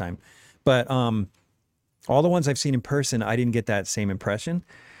half the time. But all the ones I've seen in person, I didn't get that same impression.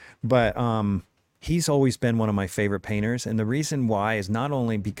 But he's always been one of my favorite painters. And the reason why is not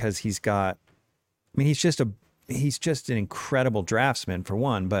only because he's just an incredible draftsman for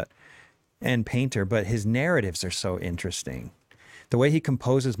one, and painter, but his narratives are so interesting. The way he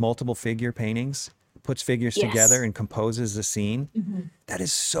composes multiple figure paintings, puts figures together and composes the scene, that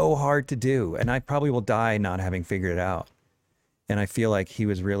is so hard to do. And I probably will die not having figured it out. And I feel like he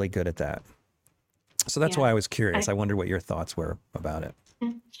was really good at that. So that's why I was curious. I wonder what your thoughts were about it.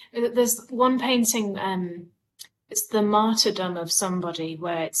 There's one painting, it's the martyrdom of somebody,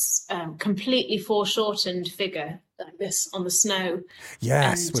 where it's completely foreshortened figure like this on the snow.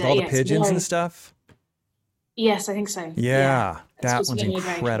 Yes, And with all the yeah, it's pigeons and very, stuff. yes, I think so. Yeah, Yeah, it's that just one's very, very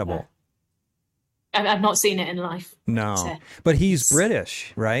clever. incredible. I've not seen it in life, but No, but he's it's,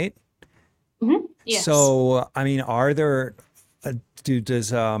 British, right? yes. So, I mean, are there,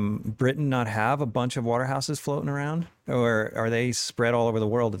 does Britain not have a bunch of water houses floating around, or are they spread all over the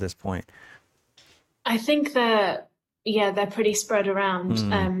world at this point? I think they're pretty spread around.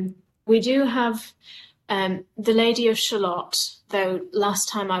 Hmm. We do have the Lady of Shalott, though last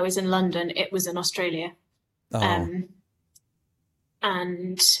time I was in London, it was in Australia. Oh, Um,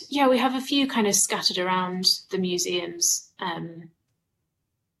 and yeah, we have a few kind of scattered around the museums. I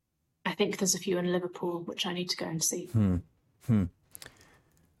think there's a few in Liverpool, which I need to go and see. hmm. Hmm.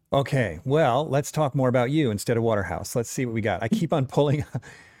 Okay, well, let's talk more about you instead of Waterhouse. Let's see what we got. I keep on pulling.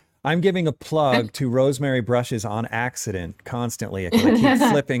 I'm giving a plug to Rosemary Brushes on accident constantly because I keep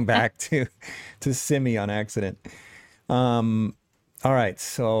flipping back to Simi on accident. Um, all right,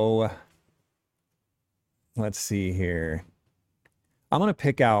 so let's see here. I'm gonna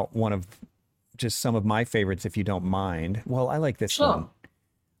pick out one of just some of my favorites if you don't mind. Well, I like this one. Sure.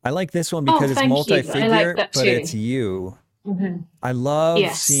 I like this one Oh, because it's thank you. I like multi-figure, that but it's too. you. Hmm. I love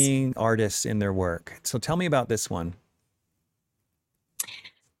Yes. seeing artists in their work. So tell me about this one.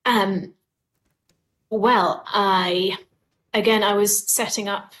 Um, well, I was setting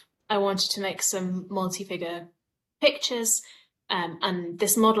up, I wanted to make some multi-figure pictures. And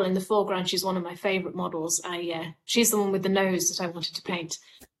this model in the foreground, she's one of my favorite models. She's the one with the nose that I wanted to paint.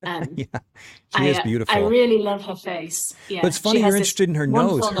 Um, Yeah, she is I beautiful. really love her face. But Yeah, it's she funny you're has this interested in her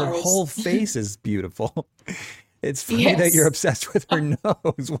nose. wonderful Her whole nose. face is beautiful. It's funny that you're Yes. obsessed with her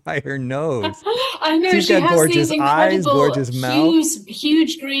nose. Why her nose? I know She's she got has these gorgeous eyes, incredible, gorgeous mouth.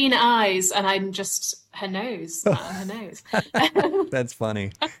 huge green eyes, and I'm just her nose, that and her nose. That's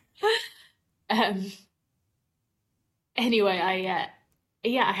funny. Um, anyway,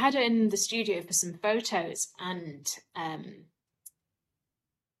 yeah, I had her in the studio for some photos, and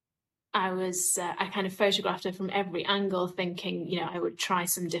I kind of photographed her from every angle, thinking, I would try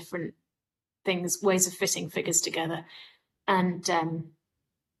some different things, ways of fitting figures together, and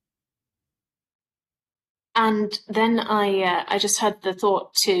then I just had the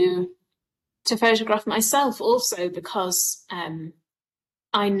thought to photograph myself also, because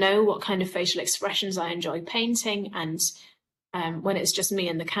I know what kind of facial expressions I enjoy painting, and when it's just me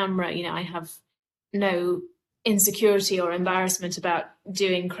and the camera, I have no insecurity or embarrassment about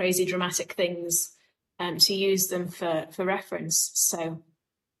doing crazy dramatic things to use them for reference. So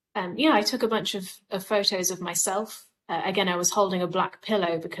yeah, I took a bunch of photos of myself. Again, I was holding a black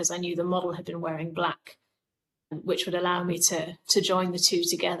pillow because I knew the model had been wearing black, which would allow me to join the two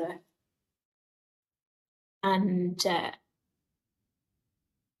together. And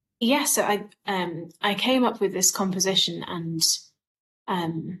yeah, so I came up with this composition, and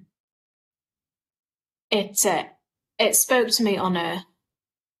um, it spoke to me on a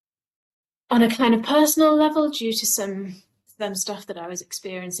kind of personal level due to some stuff that I was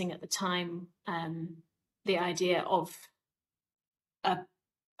experiencing at the time. The idea of a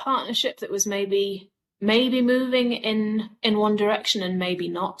partnership that was maybe moving in one direction and maybe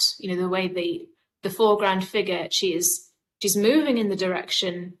not. The way the foreground figure, she's moving in the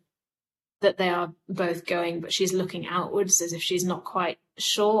direction that they are both going, but she's looking outwards as if she's not quite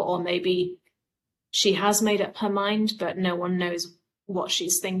sure, or maybe she has made up her mind, but no one knows what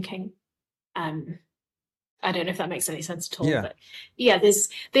she's thinking. I don't know if that makes any sense at all, Yeah. but yeah,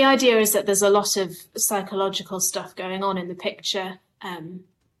 the idea is that there's a lot of psychological stuff going on in the picture. And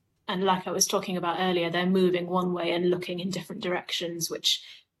like I was talking about earlier, they're moving one way and looking in different directions, which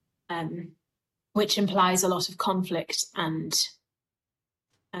implies a lot of conflict. And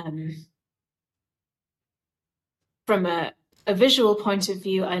um, from a visual point of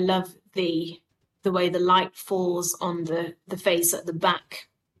view, I love the way the light falls on the face at the back,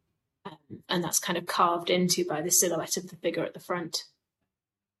 and that's kind of carved into by the silhouette of the figure at the front.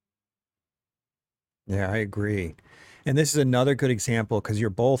 Yeah, I agree. And this is another good example because you're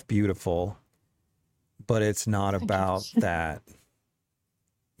both beautiful, but it's not Thank you. about that.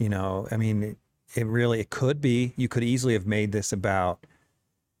 I mean, it really, it could be, you could easily have made this Mhm.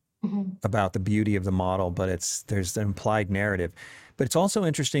 about the beauty of the model, but there's an implied narrative. But it's also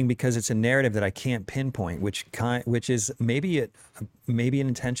interesting because it's a narrative that I can't pinpoint, which is maybe an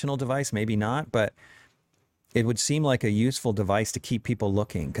intentional device, maybe not, but it would seem like a useful device to keep people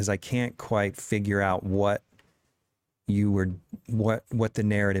looking because I can't quite figure out what the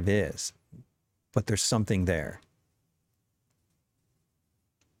narrative is, but there's something there.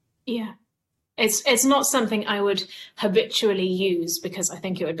 Yeah. It's not something I would habitually use because I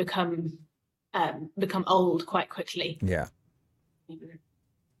think it would become old quite quickly. Yeah.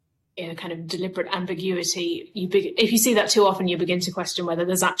 Kind of deliberate ambiguity. If you see that too often, you begin to question whether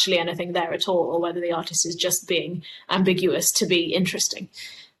there's actually anything there at all, or whether the artist is just being ambiguous to be interesting.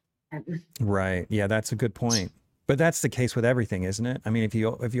 Right. Yeah, that's a good point. But that's the case with everything, isn't it? I mean, if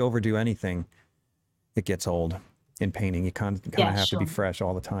you overdo anything, it gets old in painting. You kind of Yeah, have to be sure. fresh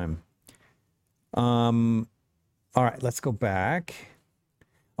all the time. All right, let's go back.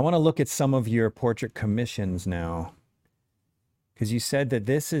 I want to look at some of your portrait commissions now, because you said that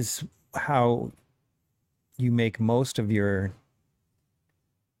this is how you make most of your,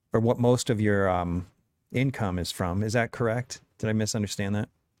 or what most of your income is from. Is that correct? Did I misunderstand that?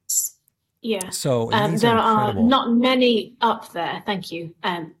 Yeah. So these are There are incredible. not many up there. Thank you.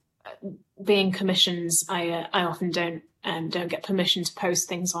 Being commissions, I often don't get permission to post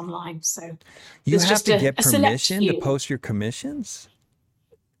things online. So You there's have just to get a select permission to few. post your commissions?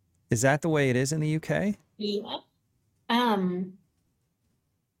 Is that the way it is in the UK? Yeah. Um,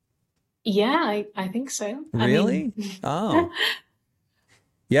 yeah, I think so. I Really? mean, Oh,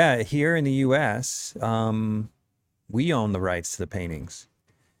 yeah. Here in the US, we own the rights to the paintings.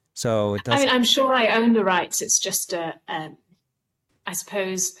 So it I mean, doesn't. I'm sure I own the rights. It's just I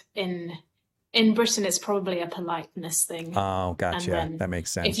suppose in Britain, it's probably a politeness thing. Oh, And gotcha. then That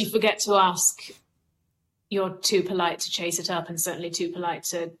makes if you sense. forget to ask, you're too polite to chase it up, and certainly too polite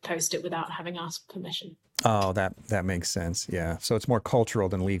to post it without having asked permission. Oh, that makes sense. Yeah. So it's more cultural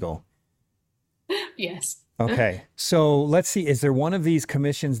than legal. Yes. Okay. So let's see. Is there one of these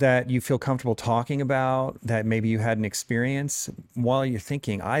commissions that you feel comfortable talking about that maybe you had an experience while you're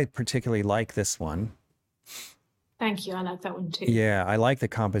thinking? I particularly like this one. Thank you. I like that one too. Yeah, I like the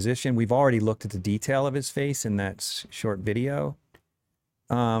composition. We've already looked at the detail of his face in that short video.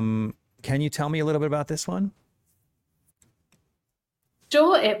 Can you tell me a little bit about this one?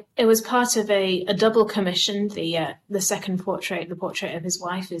 Sure, it was part of a double commission. The second portrait, the portrait of his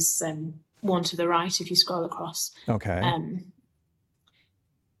wife, is one to the right if you scroll across. Okay.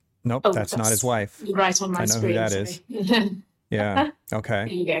 Nope, Oh, that's not his that's wife. right on my I know who screen. that Sorry. is. Yeah. There Okay.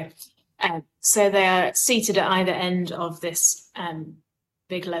 you go. So they are seated at either end of this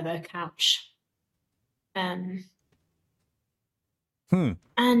big leather couch. Um, Hmm.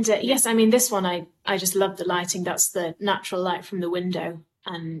 And yes, I mean, this one, I just love the lighting. That's the natural light from the window.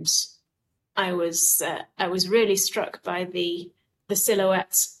 And I was really struck by the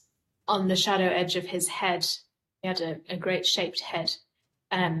silhouette on the shadow edge of his head. He had a great shaped head.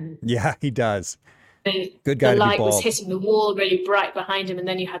 Yeah, he does. The Good guy to be light was bald. hitting the wall really bright behind him, and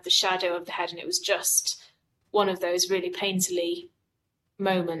then you had the shadow of the head, and it was just one of those really painterly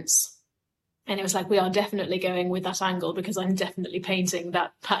moments. And it was like, we are definitely going with that angle because I'm definitely painting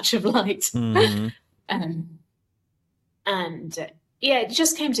that patch of light. Hmm. Um, and yeah, it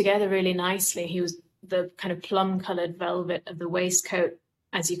just came together really nicely. He was the kind of plum-colored velvet of the waistcoat.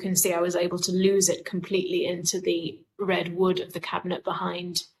 As you can see, I was able to lose it completely into the red wood of the cabinet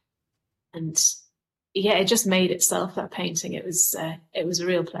behind. And yeah, it just made itself, that painting. It was a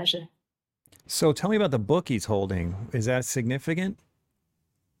real pleasure. So tell me about the book he's holding. Is that significant?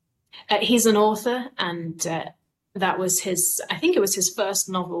 He's an author, and that was I think it was his first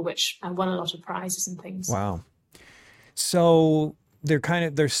novel, which won a lot of prizes and things. Wow. So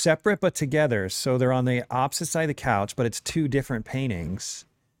they're separate but together. So they're on the opposite side of the couch, but it's two different paintings.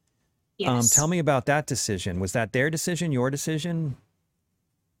 Yes. Tell me about that decision. Was that their decision, your decision?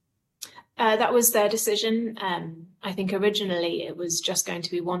 That was their decision. I think originally it was just going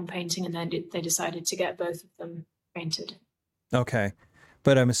to be one painting, and then they decided to get both of them painted. Okay.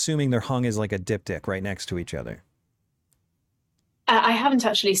 But I'm assuming they're hung as like a diptych right next to each other. I haven't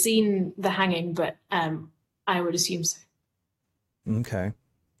actually seen the hanging, but I would assume so. Okay.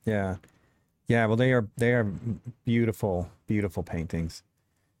 Yeah. Yeah, well they are beautiful, beautiful paintings.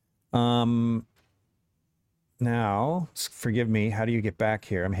 Now, forgive me, how do you get back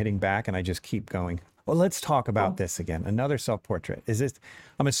here? I'm hitting back and I just keep going. Well, let's talk about this again. Another self-portrait.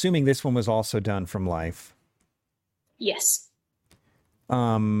 I'm assuming this one was also done from life. Yes.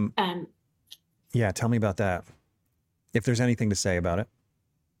 Yeah, tell me about that. If there's anything to say about it.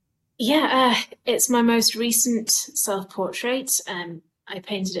 Yeah, it's my most recent self-portrait. I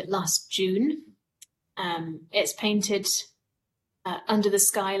painted it last June. It's painted under the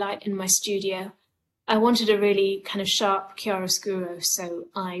skylight in my studio. I wanted a really kind of sharp chiaroscuro, so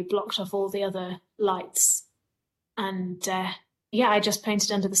I blocked off all the other lights. And yeah, I just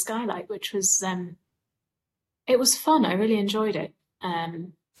painted under the skylight, which was, it was fun. I really enjoyed it.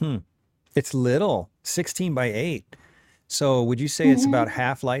 It's little, 16 by 8. So would you say it's about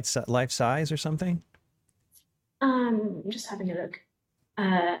half life size or something? Just having a look.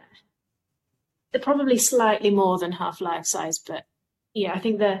 Uh, they're probably slightly more than half life size, but yeah, I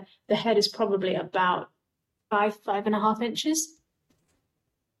think the head is probably about 5.5 inches.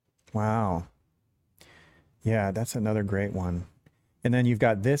 Wow. Yeah, that's another great one. And then you've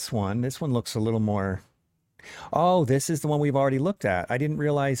got this one. This one looks a little more. Oh, this is the one we've already looked at. I didn't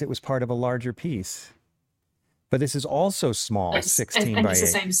realize it was part of a larger piece. But this is also small, I 16 think by it's the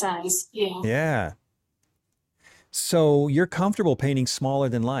 8. same size. Yeah. Yeah. So you're comfortable painting smaller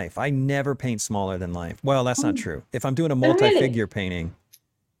than life. I never paint smaller than life. Well, that's not Oh, true. If I'm doing a oh, really? multi-figure painting,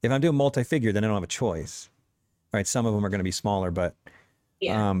 if I'm doing multi-figure, then I don't have a choice. All right, some of them are going to be smaller,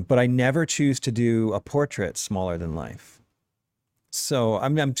 Yeah. but I never choose to do a portrait smaller than life. So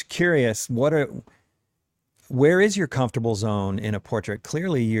I'm curious, where is your comfortable zone in a portrait?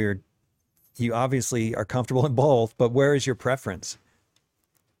 Clearly, you obviously are comfortable in both, but where is your preference?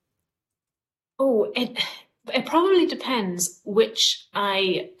 Oh, it probably depends which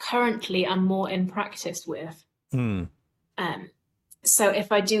I currently am more in practice with. Hmm. Um, so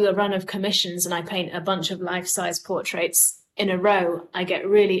if I do a run of commissions and I paint a bunch of life-size portraits in a row, I get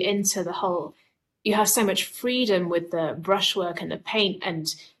really into the whole. You have so much freedom with the brushwork and the paint, and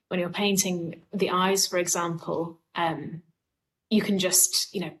when you're painting the eyes, for example, you can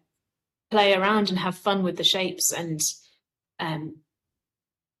just, play around and have fun with the shapes and um,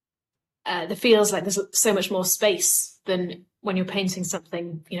 there feels like there's so much more space than when you're painting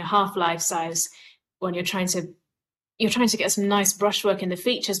something, half life size, when you're trying to get some nice brushwork in the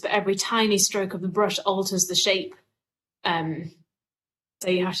features, but every tiny stroke of the brush alters the shape. Um, so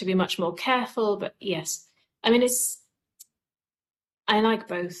you have to be much more careful. But yes, I mean, I like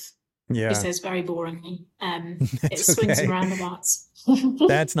both. He Yeah, says very boring. It that's swings and okay. roundabouts.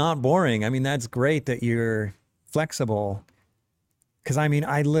 That's not boring. I mean, that's great that you're flexible. Because I mean,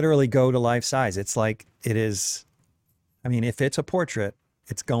 I literally go to life size. It's like it is. I mean, if it's a portrait,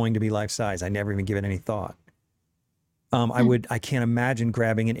 it's going to be life size. I never even give it any thought. I can't imagine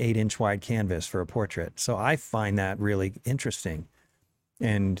grabbing an 8-inch wide canvas for a portrait. So I find that really interesting.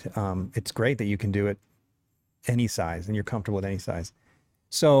 And it's great that you can do it any size and you're comfortable with any size.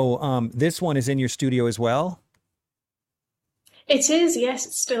 So this one is in your studio as well. It is, yes,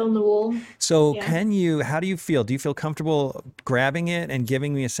 it's still on the wall. So Yeah. how do you feel? Do you feel comfortable grabbing it and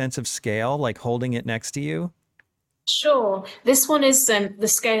giving me a sense of scale, like holding it next to you? Sure. This one is the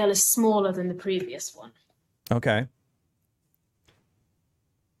scale is smaller than the previous one. Okay.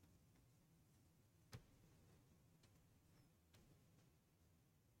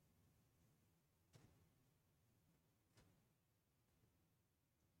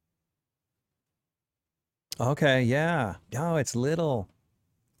 Okay, yeah. Oh, it's little.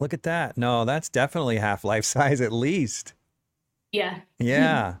 Look at that. No, that's definitely half life size at least. Yeah.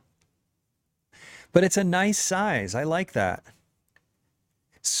 Yeah. But it's a nice size. I like that.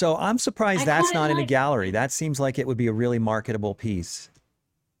 So I'm surprised I that's quite not in a like that. gallery. That seems like it would be a really marketable piece.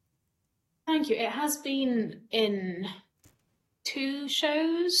 Thank you. It has been in 2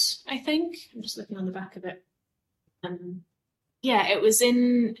 shows, I think. I'm just looking on the back of it. Um, yeah, it was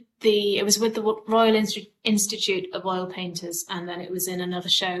with the Royal Institute of Oil Painters, and then it was in another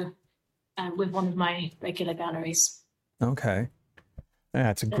show with one of my regular galleries. Okay. Yeah,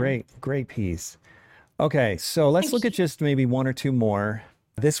 it's a Um, great piece. Okay, so let's look Thank at you. just maybe one or two more.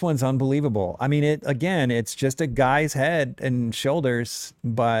 This one's unbelievable. I mean, it's just a guy's head and shoulders,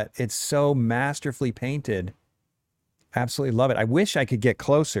 but it's so masterfully painted. Absolutely love it. I wish I could get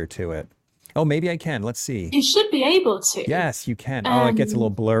closer to it. Oh, maybe I can. Let's see. You should be able to. Yes, you can. Oh, it gets a little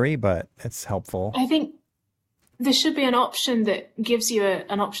Um, blurry, but it's helpful. I think there should be an option that gives you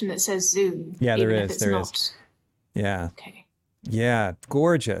an option that says zoom, Yeah, there even if is. it's There is. not. Yeah. Okay. Yeah.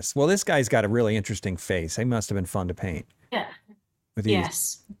 Gorgeous. Well, this guy's got a really interesting face. He must have been fun to paint Yeah. with these.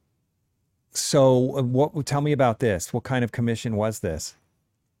 Yes. So, tell me about this. What kind of commission was this?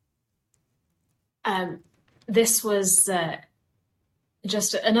 Um, this was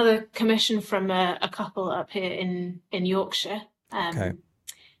just another commission from a couple up here in Yorkshire. Okay.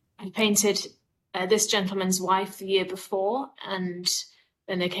 I painted this gentleman's wife the year before, and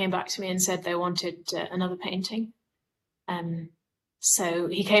then they came back to me and said they wanted another painting. So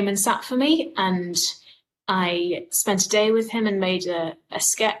he came and sat for me, and I spent a day with him and made a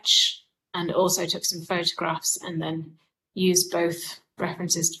sketch and also took some photographs and then used both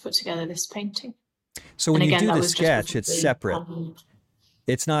references to put together this painting. So when And you again, do that the was just sketch, it's probably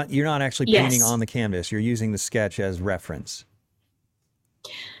separate. You're not actually painting yes. on the canvas. You're using the sketch as reference.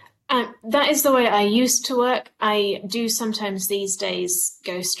 That is the way I used to work. I do sometimes these days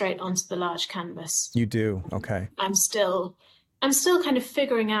go straight onto the large canvas. You do? Okay. I'm still kind of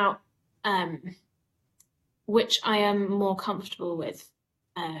figuring out which I am more comfortable with.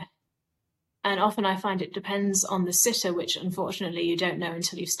 And often I find it depends on the sitter, which unfortunately you don't know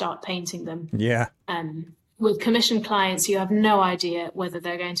until you start painting them. Yeah. With commissioned clients, you have no idea whether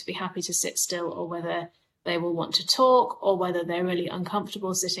they're going to be happy to sit still or whether they will want to talk or whether they're really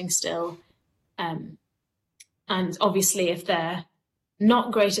uncomfortable sitting still. And obviously, if they're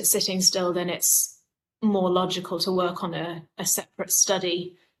not great at sitting still, then it's more logical to work on a separate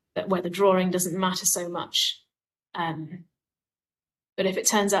study where the drawing doesn't matter so much. But if it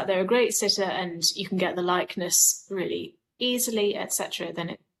turns out they're a great sitter and you can get the likeness really easily, etc.,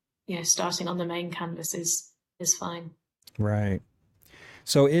 then starting on the main canvas is fine. Right.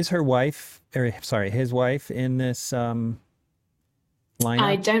 So is his wife in this lineup?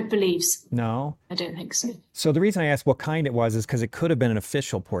 I don't believe so. No? I don't think so. So the reason I asked what kind it was is because it could have been an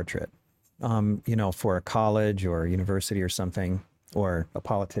official portrait, for a college or university or something, or a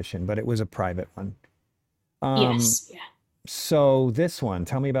politician, but it was a private one. Yes, yeah. So this one,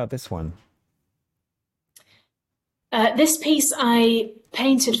 tell me about this one. This piece I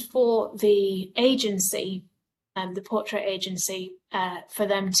painted for the agency, the portrait agency, for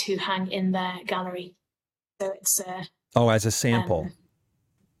them to hang in their gallery. So it's as a sample.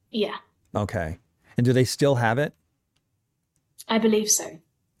 Yeah. Okay. And do they still have it? I believe so.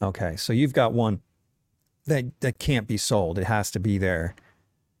 Okay. So you've got one that can't be sold. It has to be there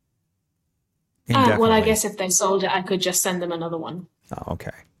indefinitely. Well, I guess if they sold it, I could just send them another one. Oh,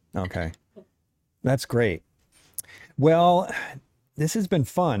 okay. Okay. That's great. Well, this has been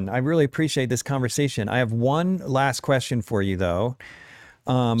fun. I really appreciate this conversation. I have one last question for you, though.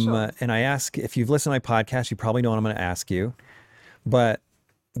 Sure. And I ask, if you've listened to my podcast, you probably know what I'm going to ask you. But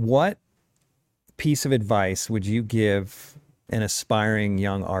what piece of advice would you give an aspiring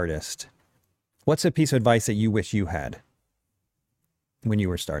young artist? What's a piece of advice that you wish you had when you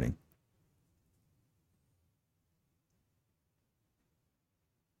were starting?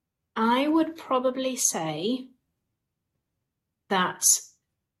 I would probably say that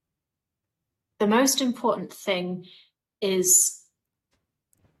the most important thing is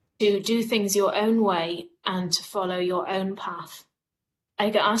to do things your own way and to follow your own path. I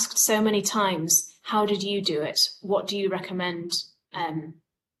get asked so many times, how did you do it? What do you recommend?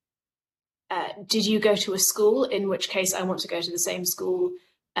 Did you go to a school? In which case I want to go to the same school.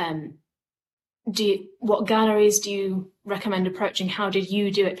 What galleries do you recommend approaching? How did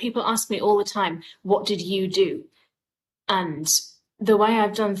you do it? People ask me all the time, what did you do? And the way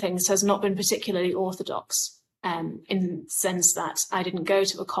I've done things has not been particularly orthodox, in the sense that I didn't go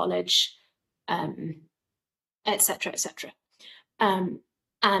to a college, etc., etc.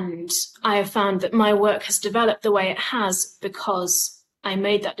 And I have found that my work has developed the way it has because I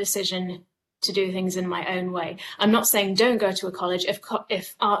made that decision to do things in my own way. I'm not saying don't go to a college.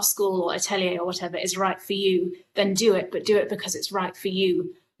 If art school or atelier or whatever is right for you, then do it, but do it because it's right for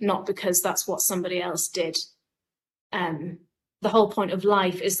you, not because that's what somebody else did. The whole point of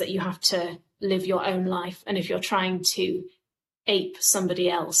life is that you have to live your own life. And if you're trying to ape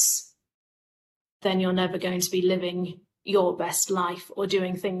somebody else, then you're never going to be living your best life or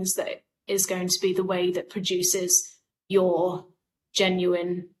doing things that is going to be the way that produces your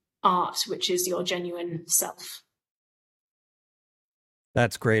genuine art, which is your genuine self.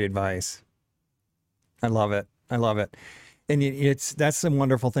 That's great advice. I love it. I love it. And that's the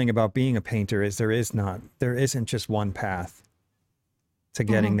wonderful thing about being a painter is there isn't just one path to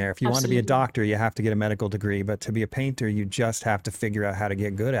getting there. If you want to be a doctor, you have to get a medical degree, but to be a painter, you just have to figure out how to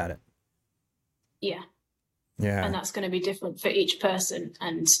get good at it. Yeah. Yeah. And that's going to be different for each person.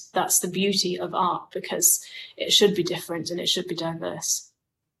 And that's the beauty of art, because it should be different and it should be diverse.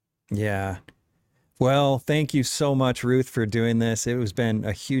 Yeah. Well, thank you so much, Ruth, for doing this. It has been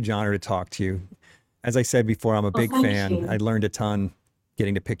a huge honor to talk to you. As I said before, I'm a big fan. You. I learned a ton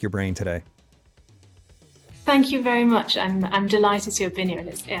getting to pick your brain today. Thank you very much. I'm delighted to have been here, and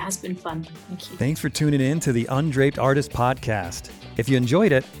it has been fun. Thank you. Thanks for tuning in to the Undraped Artist Podcast. If you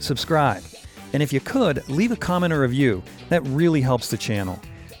enjoyed it, subscribe. And if you could, leave a comment or review. That really helps the channel.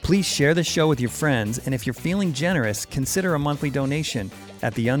 Please share the show with your friends, and if you're feeling generous, consider a monthly donation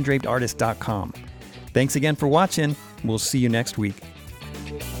at theundrapedartist.com. Thanks again for watching. We'll see you next week.